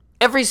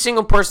 every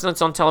single person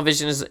that's on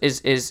television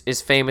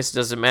is famous. It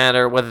doesn't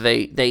matter whether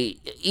they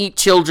eat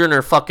children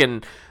or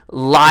fucking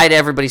lie to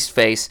everybody's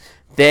face.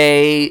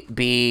 They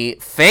be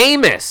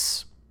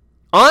famous.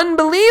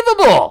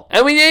 Unbelievable.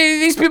 And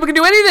these people can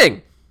do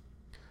anything.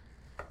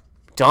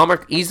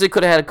 Dahmer easily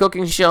could have had a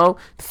cooking show.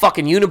 The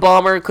fucking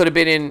Unabomber could have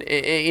been in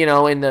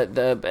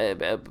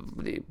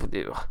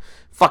the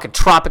fucking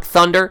Tropic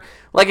Thunder.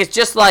 Like, it's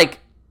just like,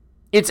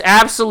 it's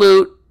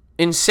absolute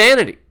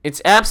insanity.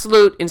 It's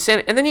absolute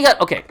insanity. And then you got,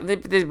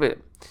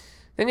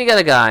 then you got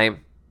a guy,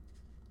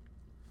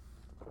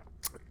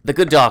 the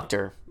good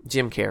doctor,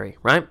 Jim Carrey,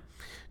 right?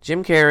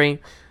 Jim Carrey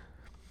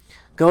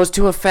goes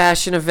to a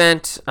fashion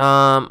event.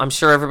 I'm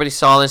sure everybody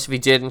saw this. If you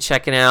didn't,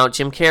 check it out.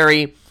 Jim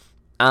Carrey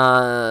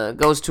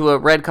goes to a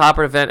red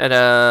carpet event at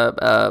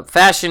a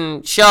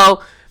fashion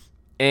show,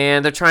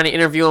 and they're trying to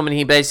interview him, and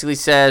he basically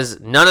says,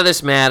 none of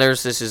this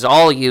matters, this is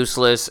all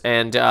useless,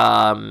 and,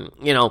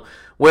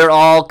 we're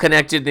all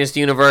connected in this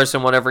universe,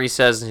 and whatever he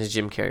says in his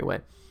Jim Carrey way.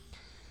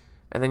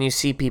 And then you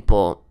see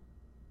people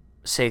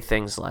say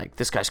things like,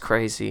 this guy's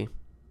crazy,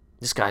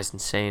 this guy's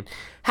insane.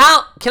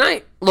 How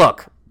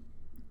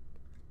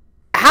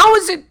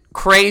is it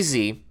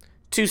crazy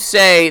to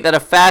say that a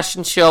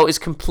fashion show is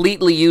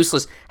completely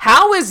useless?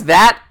 How is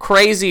that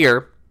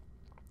crazier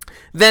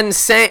than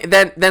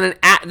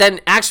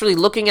actually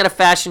looking at a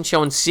fashion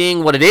show and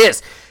seeing what it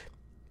is?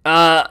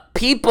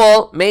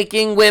 People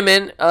making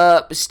women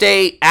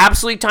stay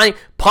absolutely tiny,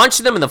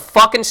 punching them in the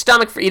fucking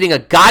stomach for eating a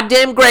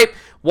goddamn grape,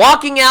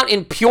 walking out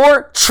in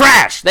pure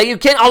trash that a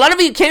lot of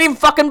it you can't even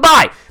fucking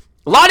buy.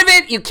 A lot of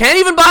it you can't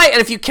even buy,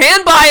 and if you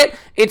can buy it,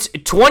 it's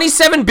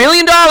 $27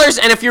 billion,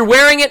 and if you're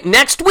wearing it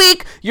next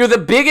week, you're the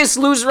biggest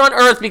loser on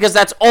earth because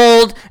that's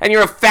old and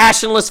you're a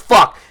fashionless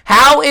fuck.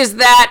 How is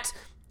that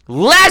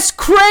less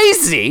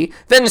crazy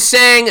than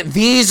saying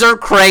these are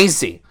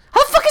crazy?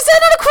 How the fuck is that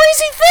not a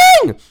crazy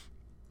thing?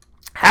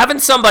 Having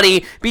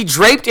somebody be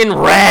draped in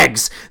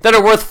rags that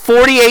are worth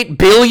 $48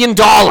 billion.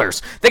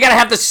 They gotta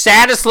have the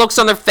saddest looks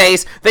on their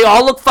face. They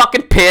all look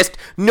fucking pissed.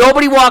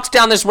 Nobody walks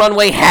down this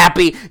runway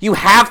happy. You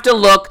have to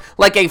look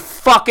like a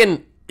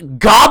fucking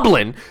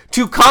goblin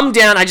to come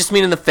down, I just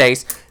mean in the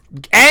face,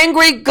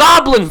 angry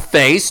goblin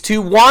face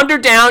to wander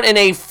down in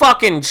a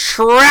fucking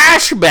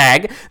trash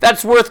bag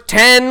that's worth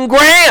 10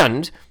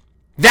 grand.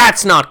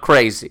 That's not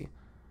crazy.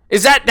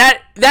 Is that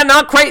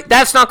not crazy?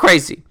 That's not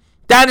crazy.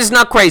 That is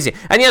not crazy.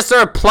 And yes, there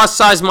are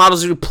plus-size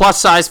models who do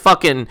plus-size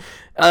fucking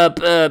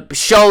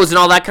shows and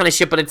all that kind of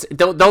shit, but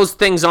those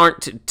things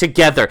aren't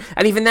together.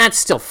 And even that's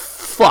still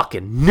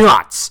fucking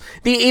nuts.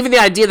 Even the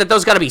idea that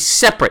those got to be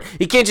separate.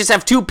 You can't just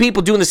have two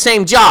people doing the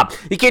same job.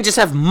 You can't just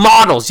have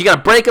models. You got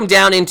to break them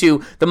down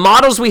into the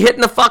models we hit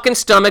in the fucking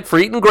stomach for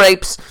eating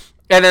grapes,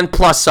 and then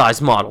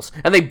plus-size models.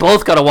 And they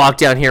both got to walk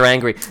down here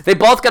angry. They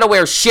both got to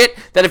wear shit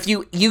that if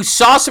you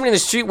saw somebody in the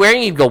street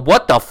wearing, you'd go,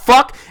 what the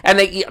fuck? And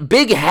they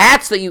big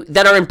hats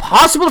that are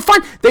impossible to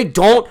find. They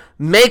don't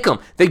make them.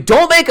 They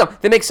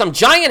make some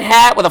giant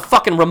hat with a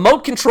fucking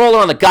remote controller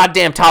on the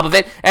goddamn top of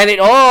it. And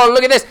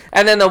look at this.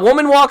 And then the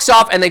woman walks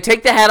off, and they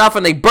take the hat off,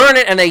 and they burn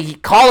it, and they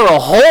call her a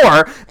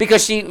whore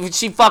because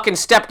she fucking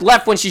stepped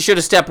left when she should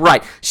have stepped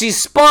right. She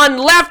spun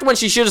left when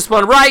she should have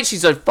spun right.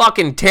 She's a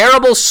fucking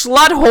terrible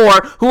slut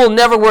whore who will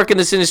never work in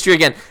this industry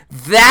again.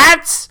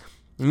 That's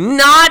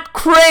not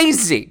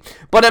crazy.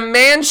 But a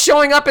man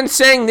showing up and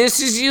saying this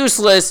is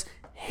useless,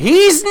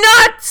 he's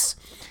nuts.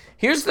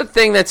 Here's the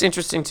thing that's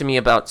interesting to me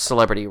about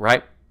celebrity,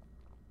 right?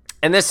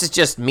 And this is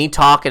just me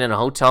talking in a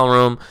hotel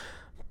room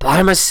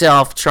by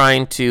myself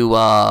trying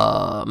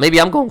to, maybe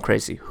I'm going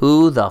crazy.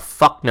 Who the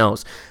fuck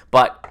knows?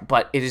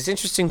 But it is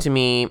interesting to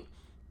me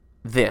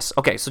this.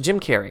 Okay, so Jim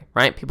Carrey,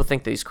 right? People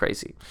think that he's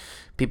crazy.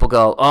 People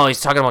go, oh,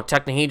 he's talking about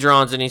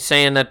technohedrons, and he's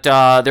saying that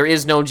there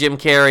is no Jim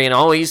Carrey, and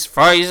oh, he's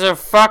a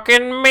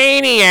fucking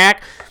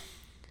maniac.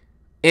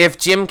 If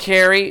Jim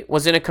Carrey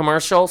was in a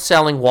commercial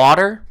selling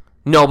water,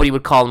 nobody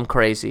would call him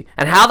crazy.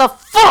 And how the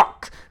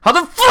fuck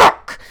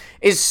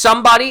is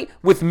somebody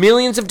with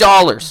millions of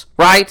dollars,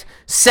 right,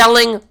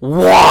 selling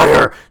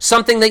water,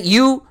 something that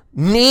you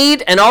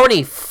need and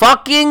already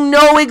fucking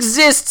know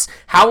exists?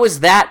 How is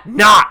that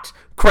not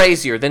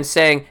crazier than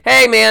saying,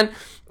 hey, man,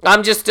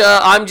 I'm just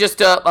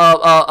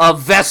a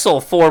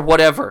vessel for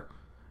whatever?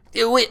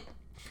 If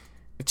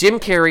Jim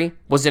Carrey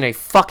was in a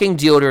fucking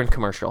deodorant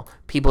commercial,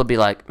 people would be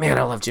like, man,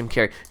 I love Jim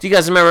Carrey. Do you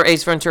guys remember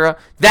Ace Ventura?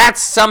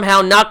 That's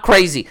somehow not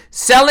crazy.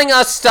 Selling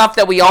us stuff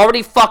that we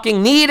already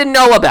fucking need and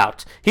know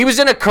about. He was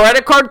in a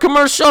credit card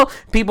commercial,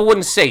 people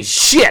wouldn't say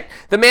shit.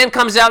 The man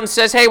comes out and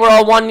says, hey, we're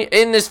all one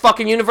in this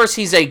fucking universe.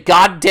 He's a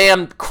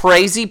goddamn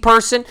crazy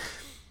person.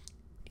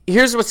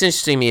 Here's what's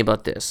interesting to me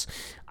about this.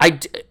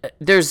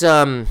 There's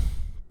a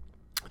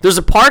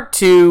part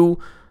to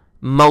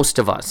most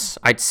of us,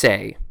 I'd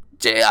say.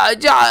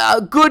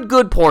 A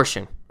good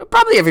portion.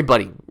 Probably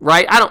everybody,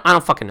 right? I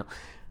don't fucking know.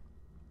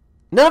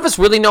 None of us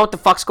really know what the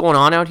fuck's going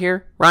on out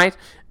here, right?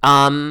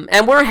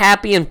 And we're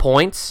happy in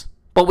points,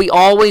 but we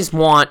always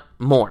want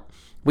more.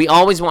 We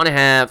always want to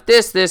have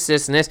this,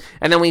 and this.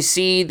 And then we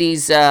see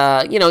these,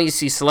 you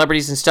see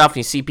celebrities and stuff, and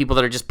you see people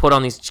that are just put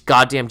on these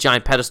goddamn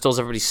giant pedestals.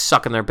 Everybody's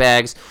sucking their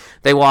bags.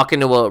 They walk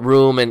into a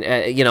room, and,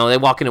 they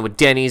walk into a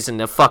Denny's, and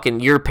the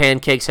fucking your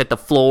pancakes hit the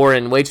floor,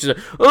 and waitresses are,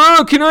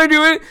 oh, can I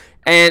do it?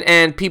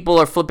 And people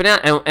are flipping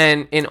out.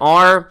 And in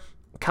our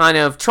kind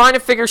of trying to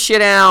figure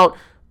shit out,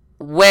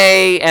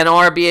 way and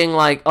are being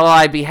like, oh,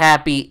 I'd be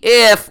happy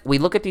if we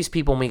look at these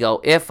people and we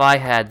go, if I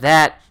had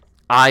that,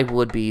 I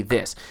would be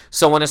this.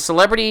 So when a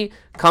celebrity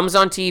comes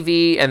on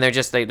TV and they're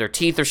just, their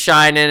teeth are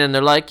shining and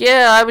they're like,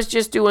 yeah, I was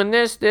just doing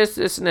this,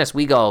 and this,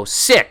 we go,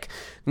 sick.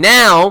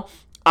 Now,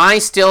 I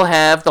still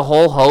have the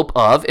whole hope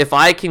of, if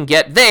I can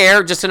get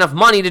there, just enough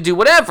money to do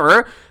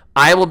whatever,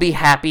 I will be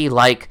happy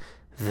like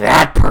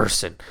that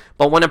person.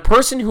 But when a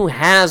person who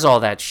has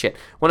all that shit,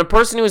 when a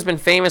person who has been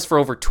famous for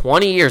over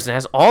 20 years and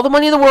has all the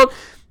money in the world,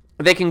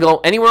 they can go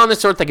anywhere on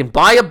this earth, they can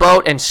buy a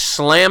boat and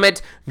slam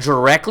it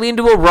directly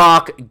into a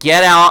rock,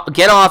 get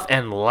off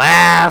and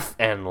laugh,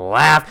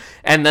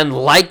 and then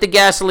light the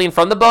gasoline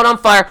from the boat on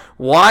fire,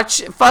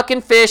 watch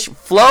fucking fish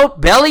float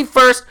belly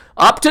first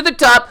up to the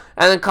top,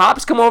 and then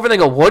cops come over and they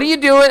go, what are you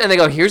doing? And they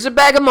go, here's a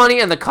bag of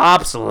money, and the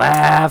cops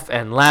laugh,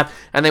 and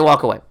they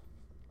walk away.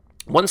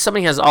 Once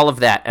somebody has all of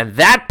that, and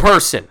that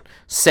person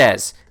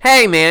says,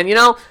 hey man,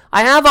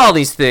 I have all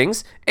these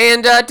things,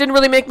 and it didn't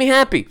really make me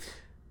happy.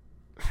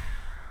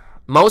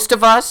 Most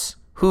of us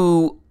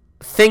who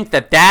think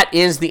that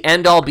is the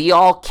end-all,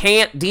 be-all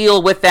can't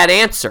deal with that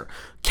answer.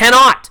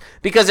 Cannot.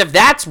 Because if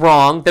that's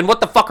wrong, then what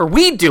the fuck are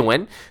we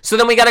doing? So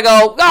then we gotta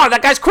go, oh,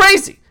 that guy's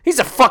crazy. He's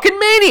a fucking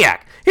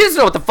maniac. He doesn't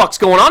know what the fuck's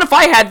going on. If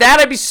I had that,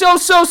 I'd be so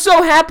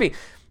happy.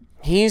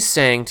 He's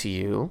saying to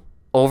you,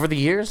 over the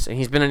years, and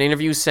he's been in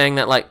interviews saying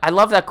that, like, I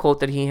love that quote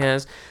that he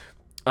has.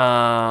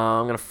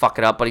 I'm going to fuck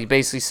it up, but he's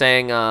basically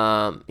saying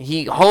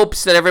he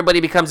hopes that everybody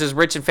becomes as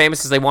rich and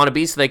famous as they want to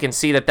be so they can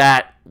see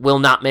that will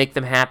not make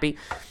them happy.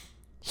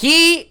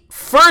 He,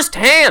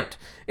 firsthand,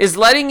 is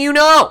letting you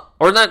know,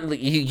 or not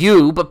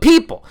you, but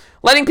people,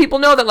 letting people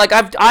know that, like,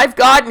 I've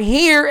gotten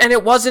here and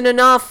it wasn't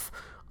enough.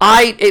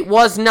 It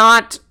was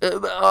not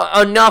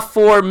enough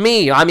for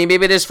me. I mean,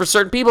 maybe it is for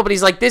certain people, but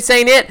he's like, this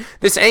ain't it.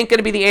 This ain't going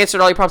to be the answer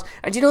to all your problems.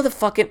 And do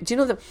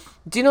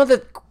you know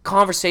the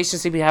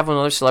conversations that we have with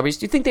other celebrities?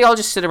 Do you think they all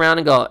just sit around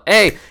and go,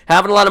 hey,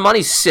 having a lot of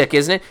money's sick,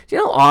 isn't it? Do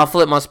you know how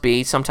awful it must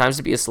be sometimes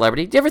to be a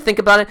celebrity? Do you ever think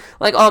about it?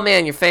 Like, oh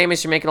man, you're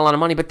famous, you're making a lot of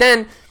money, but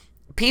then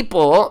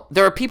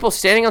there are people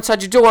standing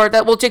outside your door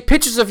that will take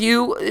pictures of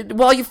you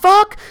while you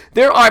fuck.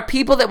 There are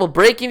people that will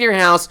break into your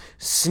house,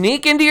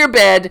 sneak into your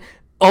bed,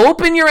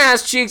 open your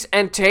ass cheeks,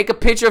 and take a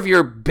picture of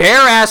your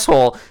bare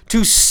asshole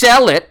to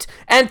sell it,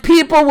 and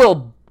people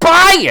will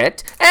buy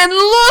it and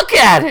look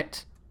at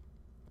it.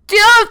 Do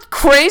you know how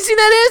crazy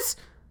that is?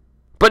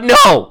 But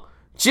no,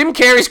 Jim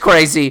Carrey's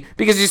crazy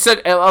because he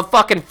said a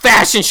fucking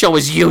fashion show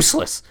is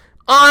useless.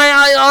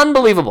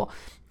 Unbelievable.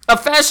 A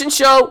fashion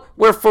show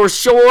where for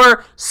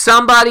sure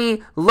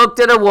somebody looked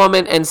at a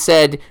woman and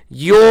said,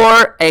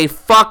 you're a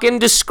fucking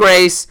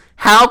disgrace.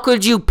 How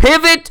could you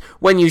pivot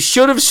when you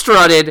should have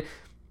strutted?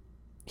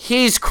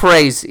 He's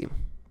crazy.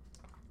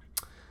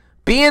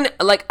 Being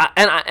like,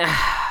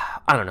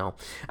 I don't know.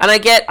 And I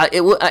get,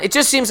 it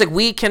just seems like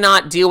we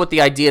cannot deal with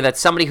the idea that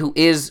somebody who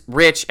is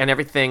rich and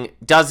everything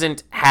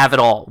doesn't have it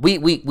all.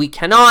 We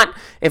cannot,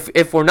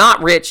 if we're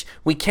not rich,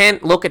 we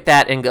can't look at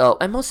that and go,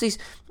 and most of these,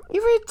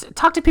 you ever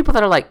talk to people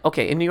that are like,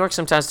 okay, in New York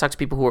sometimes talk to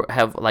people who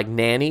have like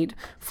nannied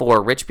for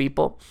rich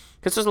people.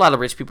 Because there's a lot of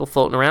rich people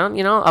floating around,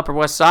 Upper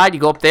West Side. You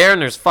go up there and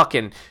there's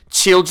fucking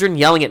children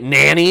yelling at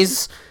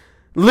nannies.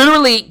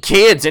 Literally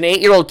kids, an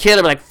 8-year-old kid,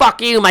 I'm like,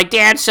 fuck you, my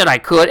dad said I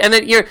could. And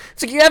then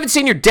it's like you haven't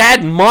seen your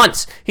dad in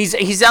months.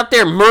 He's out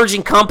there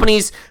merging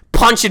companies,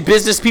 punching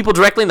business people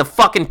directly in the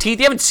fucking teeth.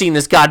 You haven't seen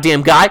this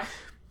goddamn guy.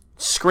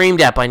 Screamed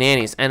at by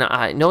nannies. And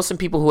I know some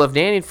people who have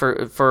nannied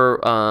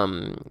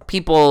for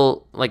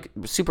people, like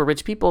super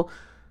rich people,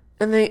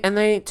 and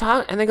they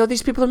talk and they go,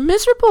 these people are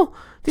miserable.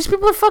 These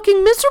people are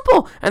fucking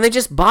miserable. And they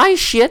just buy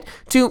shit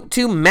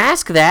to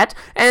mask that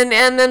and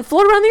then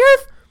float around the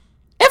earth.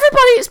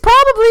 Everybody is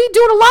probably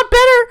doing a lot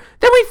better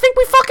than we think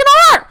we fucking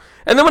are.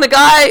 And then when a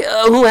guy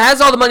who has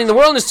all the money in the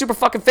world and is super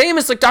fucking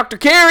famous, like Dr.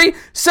 Carey,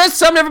 says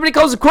something, everybody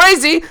calls him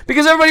crazy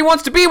because everybody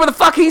wants to be where the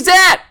fuck he's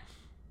at.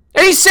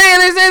 And he's saying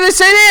this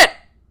ain't it.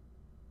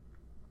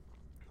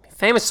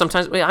 Famous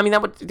sometimes, I mean,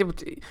 think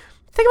about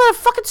it,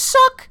 fucking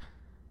suck.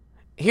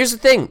 Here's the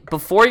thing.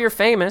 Before you're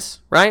famous,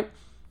 right?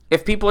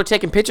 If people are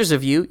taking pictures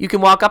of you, you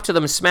can walk up to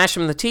them and smash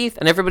them in the teeth,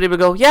 and everybody would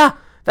go, yeah,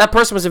 that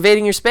person was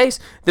invading your space.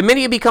 The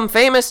minute you become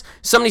famous,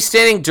 somebody's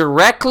standing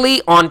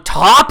directly on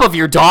top of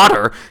your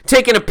daughter,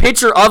 taking a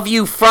picture of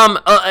you from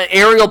an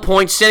aerial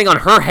point, standing on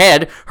her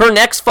head, her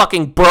neck's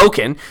fucking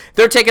broken.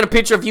 They're taking a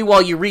picture of you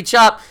while you reach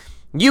up.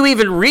 You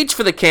even reach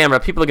for the camera.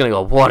 People are going to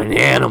go, what an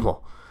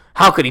animal.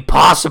 How could he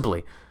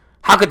possibly?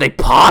 How could they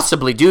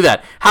possibly do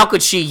that? How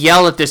could she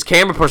yell at this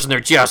camera person?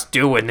 They're just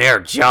doing their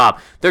job.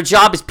 Their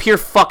job is pure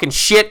fucking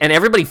shit, and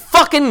everybody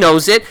fucking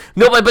knows it.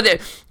 Nobody, but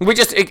we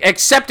just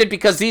accept it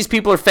because these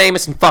people are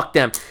famous, and fuck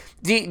them.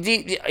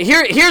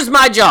 Here's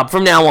my job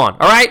from now on,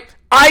 all right?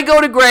 I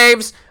go to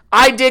graves,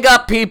 I dig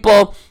up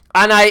people,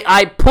 and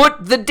I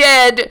put the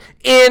dead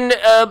in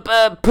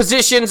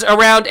positions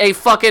around a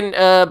fucking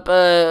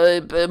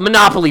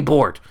Monopoly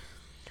board.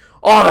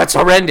 Oh, that's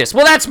horrendous.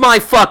 Well, that's my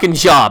fucking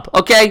job,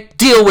 okay?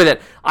 Deal with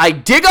it. I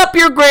dig up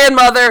your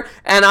grandmother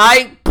and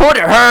I put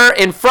her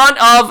in front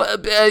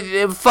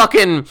of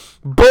fucking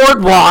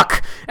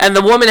boardwalk, and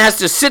the woman has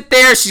to sit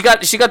there. She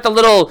got the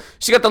little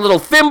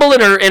thimble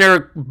in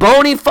her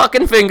bony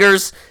fucking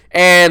fingers,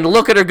 and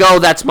look at her go.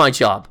 That's my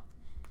job.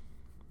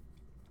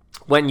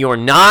 When you're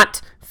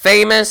not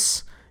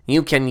famous,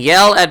 you can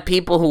yell at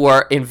people who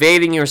are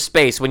invading your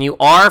space. When you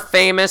are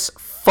famous,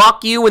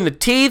 fuck you in the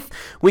teeth.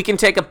 We can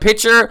take a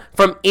picture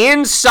from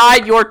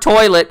inside your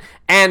toilet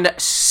and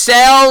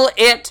sell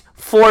it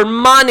for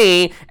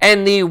money,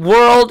 and the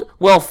world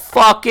will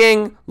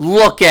fucking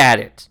look at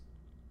it.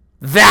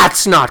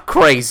 That's not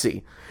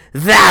crazy.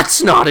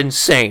 That's not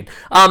insane.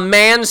 A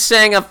man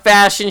saying a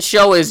fashion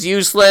show is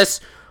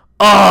useless.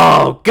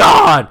 Oh,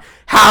 God.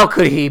 How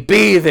could he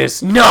be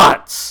this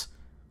nuts?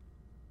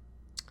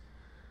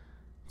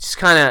 Just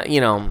kind of,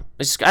 and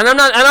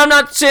I'm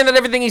not saying that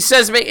everything he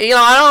says,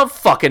 I don't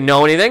fucking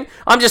know anything.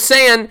 I'm just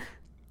saying,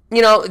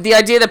 the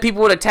idea that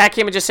people would attack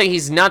him and just say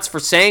he's nuts for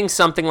saying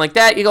something like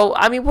that, you go,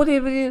 I mean, what do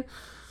you...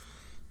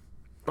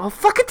 I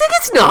fucking think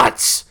it's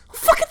nuts.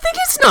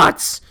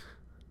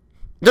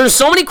 There's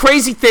so many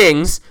crazy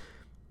things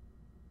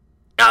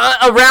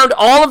around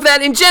all of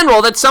that in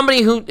general that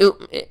somebody who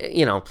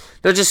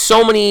there's just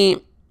so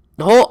many...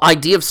 The whole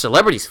idea of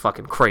celebrity is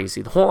fucking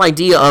crazy. The whole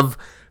idea of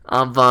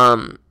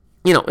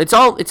it's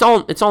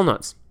all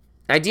nuts.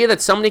 The idea that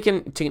somebody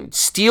can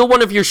steal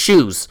one of your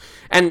shoes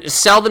and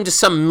sell them to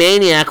some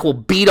maniac who will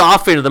beat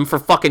off into them for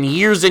fucking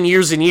years and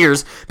years and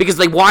years because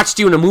they watched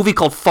you in a movie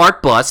called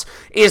Fart Bus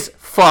is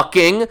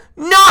fucking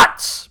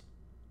nuts.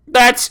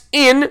 That's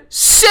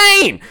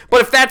insane.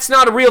 But if that's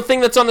not a real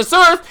thing that's on this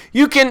earth,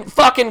 you can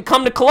fucking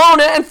come to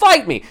Kelowna and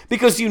fight me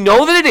because you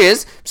know that it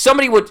is.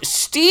 Somebody would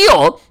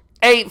steal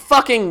a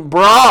fucking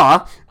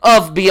bra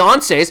of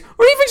Beyonce's,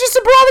 or even just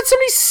a bra that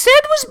somebody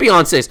said was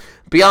Beyonce's.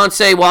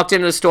 Beyonce walked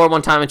into the store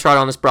one time and tried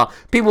on this bra.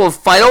 People will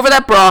fight over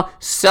that bra,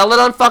 sell it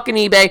on fucking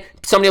eBay.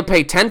 Somebody will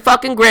pay 10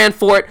 fucking grand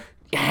for it,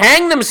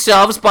 hang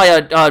themselves by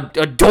a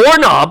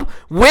doorknob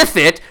with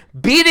it,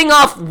 beating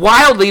off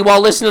wildly while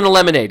listening to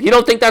Lemonade. You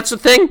don't think that's a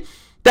thing?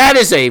 That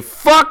is a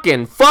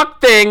fucking fuck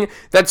thing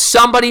that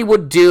somebody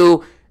would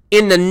do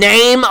in the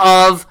name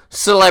of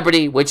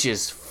celebrity, which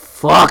is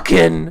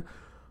fucking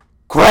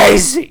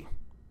crazy.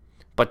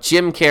 But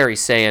Jim Carrey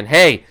saying,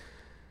 hey,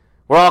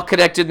 we're all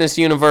connected in this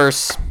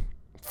universe.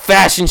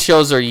 Fashion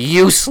shows are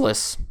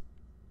useless.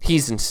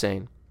 He's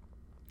insane.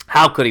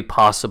 How could he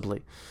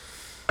possibly?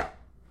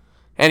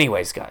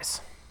 Anyways,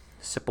 guys,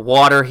 sip of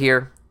water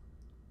here.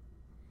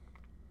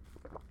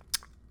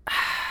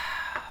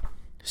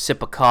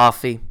 Sip of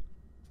coffee.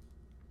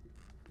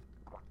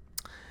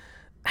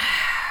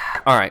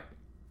 All right,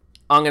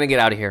 I'm going to get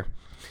out of here.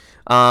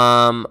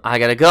 I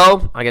got to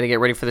go. I got to get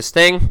ready for this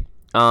thing.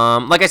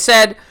 Like I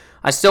said,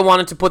 I still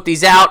wanted to put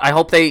these out. I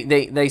hope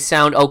they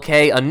sound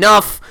okay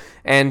enough.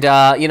 And,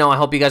 I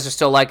hope you guys are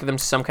still liking them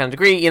to some kind of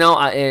degree.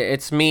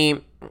 It's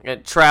me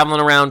traveling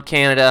around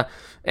Canada,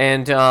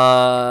 and,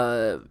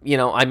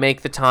 I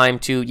make the time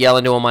to yell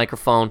into a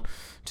microphone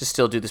to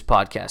still do this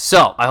podcast.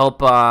 So I hope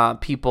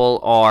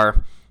people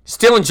are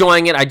still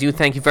enjoying it. I do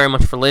thank you very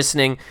much for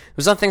listening.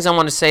 There's other things I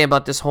want to say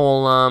about this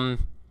whole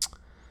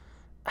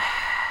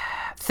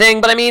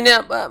thing, but I mean,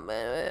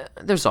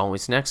 there's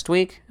always next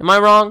week. Am I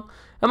wrong?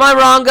 Am I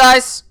wrong,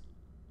 guys?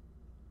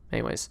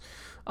 Anyways.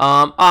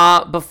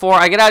 Before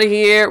I get out of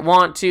here,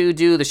 want to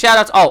do the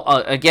shout-outs.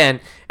 Again,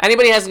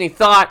 anybody has any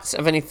thoughts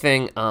of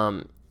anything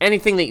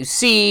that you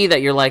see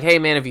that you're like, hey,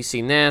 man, have you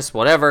seen this?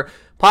 Whatever.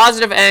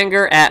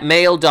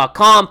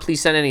 positiveanger@mail.com.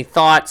 Please send any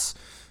thoughts,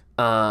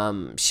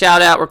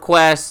 shout-out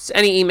requests,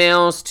 any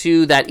emails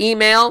to that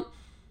email,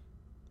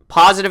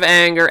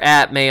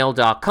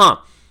 positiveanger@mail.com.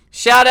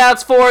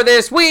 Shout-outs for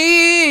this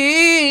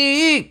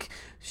week.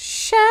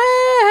 Shout-outs.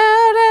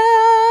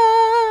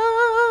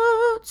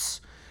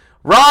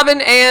 Robin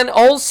Ann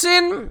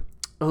Olsen,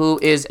 who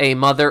is a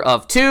mother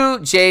of two,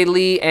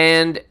 Jaylee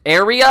and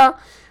Aria,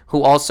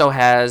 who also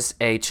has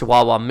a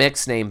Chihuahua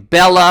mix named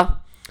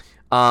Bella.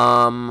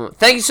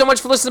 Thank you so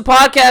much for listening to the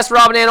podcast,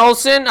 Robin Ann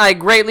Olsen. I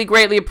greatly,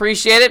 greatly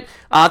appreciate it.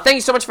 Thank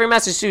you so much for your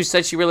message, too. She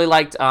said she really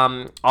liked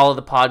all of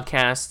the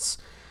podcasts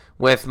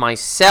with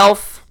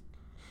myself,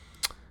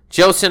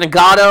 Joe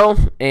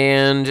Sinigato,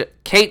 and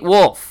Kate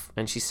Wolf.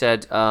 And she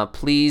said,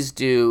 please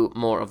do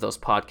more of those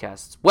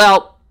podcasts.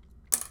 Well,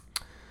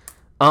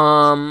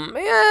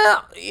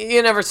 yeah,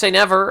 you never say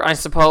never, I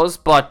suppose,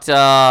 but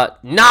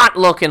not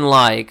looking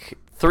like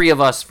three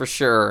of us for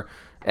sure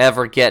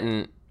ever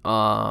getting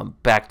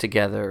back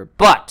together.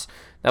 But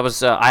that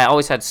was I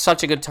always had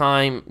such a good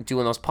time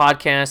doing those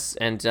podcasts,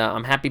 and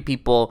I'm happy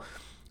people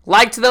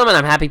liked them, and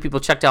I'm happy people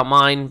checked out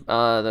mine.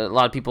 A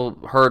lot of people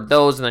heard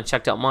those and then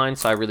checked out mine,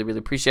 so I really, really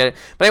appreciate it.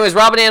 But anyways,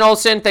 Robin Ann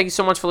Olsen, thank you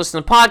so much for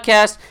listening to the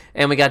podcast.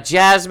 And we got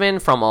Jasmine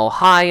from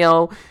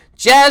Ohio.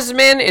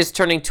 Jasmine is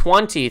turning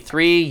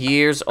 23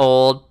 years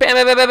old.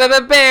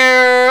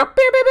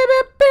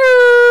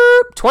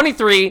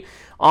 23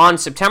 on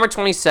September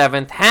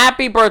 27th.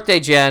 Happy birthday,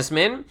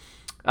 Jasmine.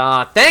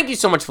 Thank you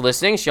so much for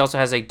listening. She also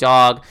has a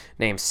dog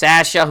named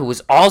Sasha, who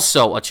is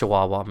also a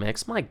Chihuahua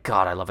mix. My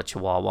God, I love a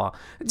Chihuahua.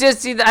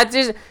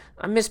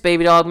 I miss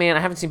Baby Dog, man. I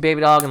haven't seen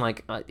Baby Dog in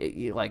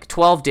like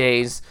 12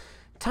 days.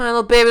 Tiny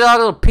little baby dog,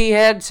 a little pea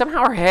head.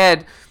 Somehow her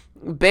head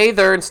bathe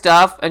her and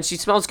stuff, and she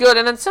smells good.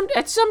 And then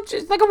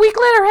like a week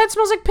later, her head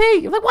smells like pee.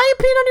 You're like, why are you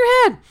peeing on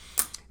your head?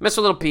 Miss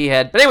her little pea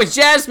head. But anyways,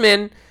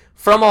 Jasmine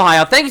from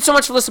Ohio, thank you so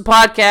much for listening to the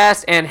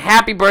podcast, and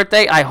happy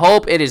birthday. I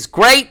hope it is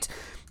great.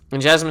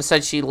 And Jasmine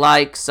said she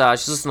likes,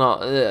 she's listening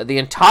to the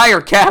entire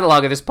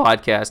catalog of this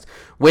podcast,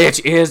 which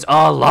is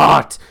a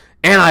lot.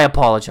 And I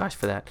apologize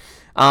for that.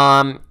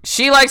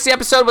 She likes the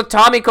episode with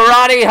Tommy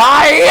Karate.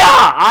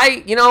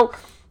 Hiya!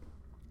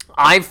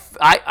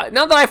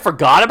 Not that I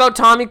forgot about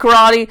Tommy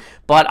Karate,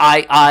 but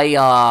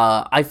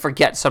I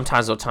forget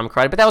sometimes about Tommy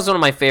Karate. But that was one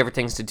of my favorite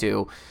things to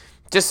do.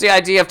 Just the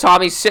idea of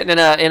Tommy sitting in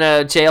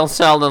a jail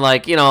cell and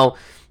like, the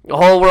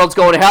whole world's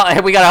going to hell.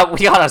 Hey, we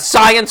got a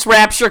science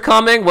rapture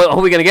coming. What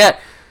are we gonna get?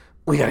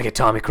 We gotta get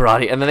Tommy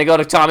Karate. And then they go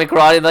to Tommy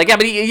Karate. And they're like, yeah,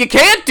 but you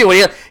can't do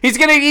it. He's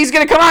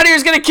gonna come out here.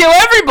 He's gonna kill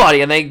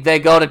everybody. And they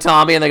go to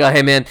Tommy and they go,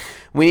 hey man,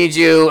 we need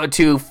you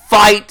to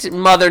fight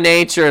Mother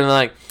Nature. And they're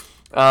like,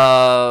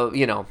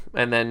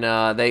 and then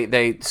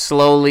they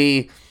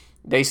slowly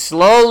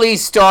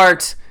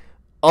start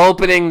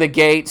opening the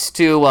gates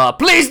to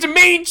pleased to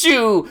meet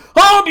you.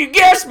 Hope you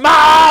guessed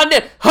mine.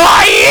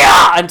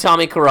 Hiya! And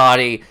Tommy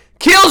Karate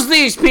kills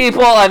these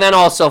people and then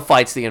also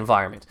fights the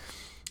environment.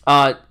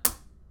 I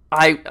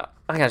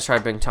gotta try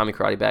to bring Tommy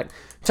Karate back.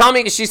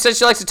 She says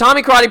she likes the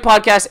Tommy Karate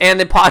podcast and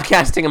the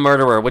Podcasting a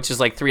Murderer, which is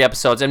like 3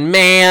 episodes. And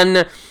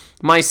man,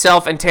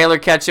 myself and Taylor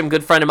Ketchum,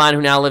 good friend of mine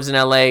who now lives in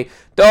LA,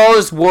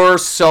 those were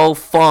so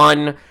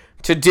fun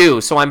to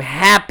do. So I'm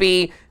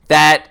happy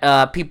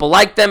that people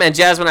like them. And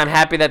Jasmine, I'm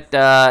happy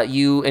that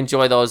you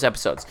enjoy those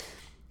episodes.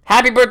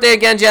 Happy birthday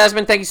again,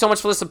 Jasmine. Thank you so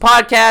much for listening to the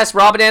podcast.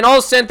 Robin Ann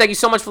Olsen, thank you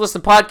so much for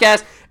listening to the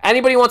podcast.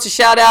 Anybody wants a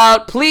shout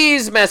out,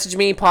 please message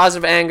me,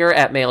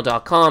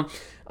 positiveanger@mail.com.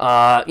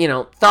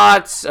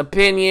 Thoughts,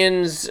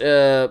 opinions,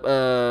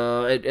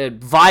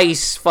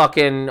 advice,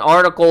 fucking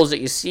articles that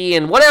you see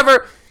and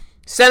whatever.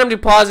 Send them to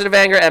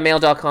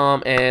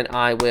positiveanger@mail.com and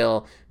I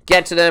will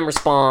get to them,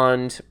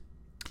 respond.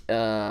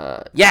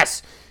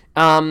 Yes.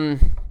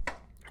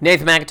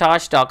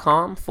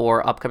 NathanMcintosh.com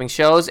for upcoming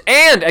shows.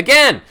 And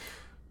again,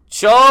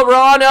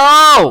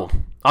 Toronto,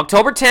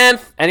 October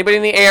 10th. Anybody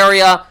in the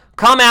area,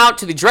 come out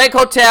to the Drake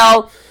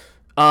Hotel,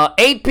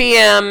 8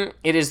 p.m.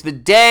 It is the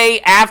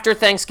day after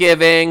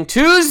Thanksgiving.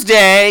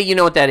 Tuesday, you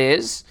know what that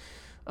is.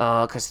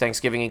 Because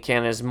Thanksgiving in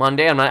Canada is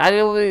Monday.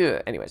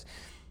 Anyways.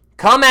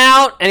 Come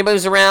out. Anybody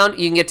who's around,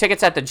 you can get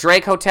tickets at the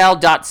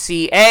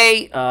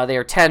drakehotel.ca. They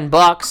are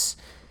 $10.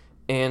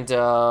 And,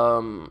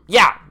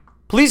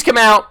 please come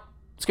out.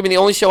 It's going to be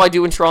the only show I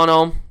do in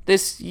Toronto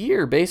this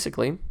year,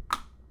 basically.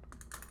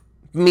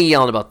 Me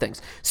yelling about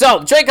things.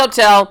 So, Drake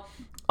Hotel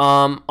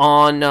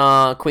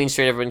on Queen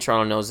Street. Everyone in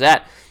Toronto knows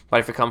that.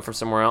 But if you come from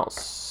somewhere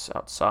else,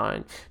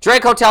 outside.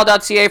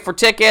 drakehotel.ca for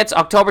tickets.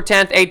 October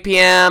 10th, 8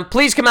 p.m.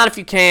 Please come out if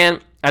you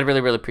can. I'd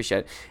really, really appreciate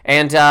it.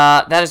 And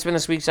that has been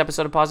this week's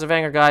episode of Positive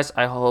Anger, guys.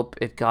 I hope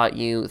it got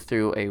you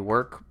through a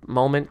work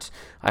moment.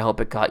 I hope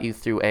it got you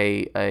through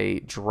a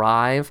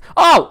drive.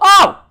 Oh!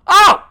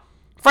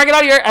 Before I get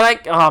out of here,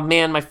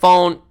 and my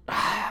phone's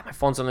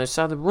on the other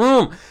side of the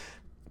room.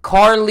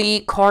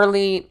 Carly,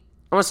 I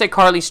want to say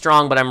Carly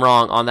Strong, but I'm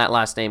wrong on that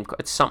last name.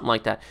 It's something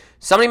like that.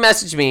 Somebody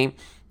messaged me,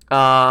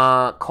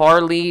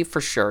 Carly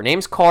for sure.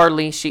 Name's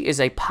Carly. She is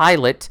a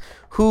pilot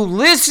who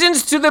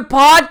listens to the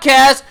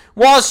podcast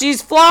while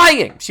she's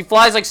flying. She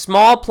flies like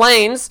small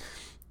planes,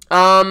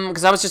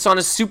 because I was just on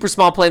a super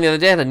small plane the other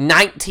day. I had a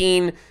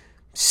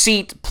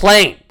 19-seat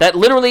plane that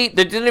literally,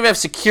 they didn't even have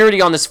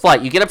security on this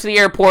flight. You get up to the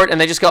airport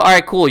and they just go, all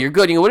right, cool, you're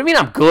good. You go, what do you mean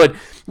I'm good?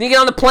 Then you get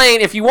on the plane.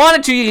 If you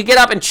wanted to, you could get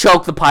up and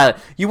choke the pilot.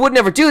 You would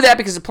never do that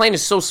because the plane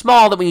is so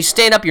small that when you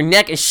stand up, your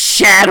neck is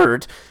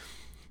shattered.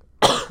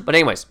 But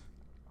anyways,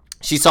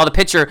 she saw the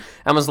picture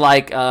and was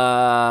like,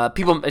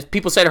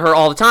 people say to her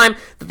all the time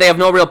that they have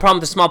no real problem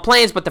with the small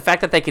planes, but the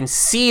fact that they can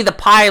see the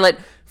pilot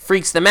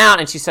freaks them out.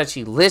 And she said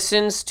she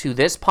listens to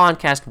this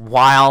podcast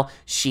while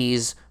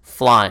she's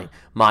flying.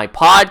 My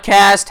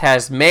podcast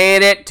has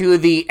made it to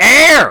the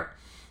air.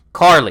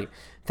 Carly,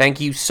 thank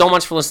you so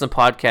much for listening to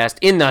the podcast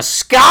in the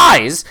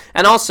skies.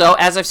 And also,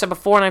 as I've said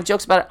before, and I have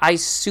jokes about it, I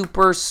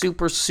super,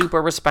 super,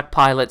 super respect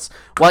pilots.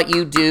 What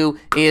you do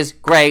is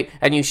great,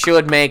 and you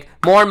should make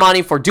more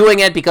money for doing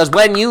it, because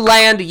when you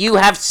land, you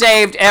have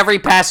saved every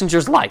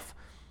passenger's life.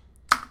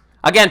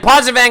 Again,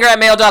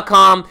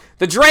 positiveanger@mail.com.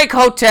 The Drake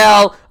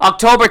Hotel,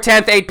 October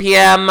 10th, 8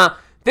 p.m.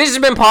 This has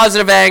been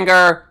Positive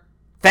Anger.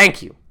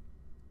 Thank you.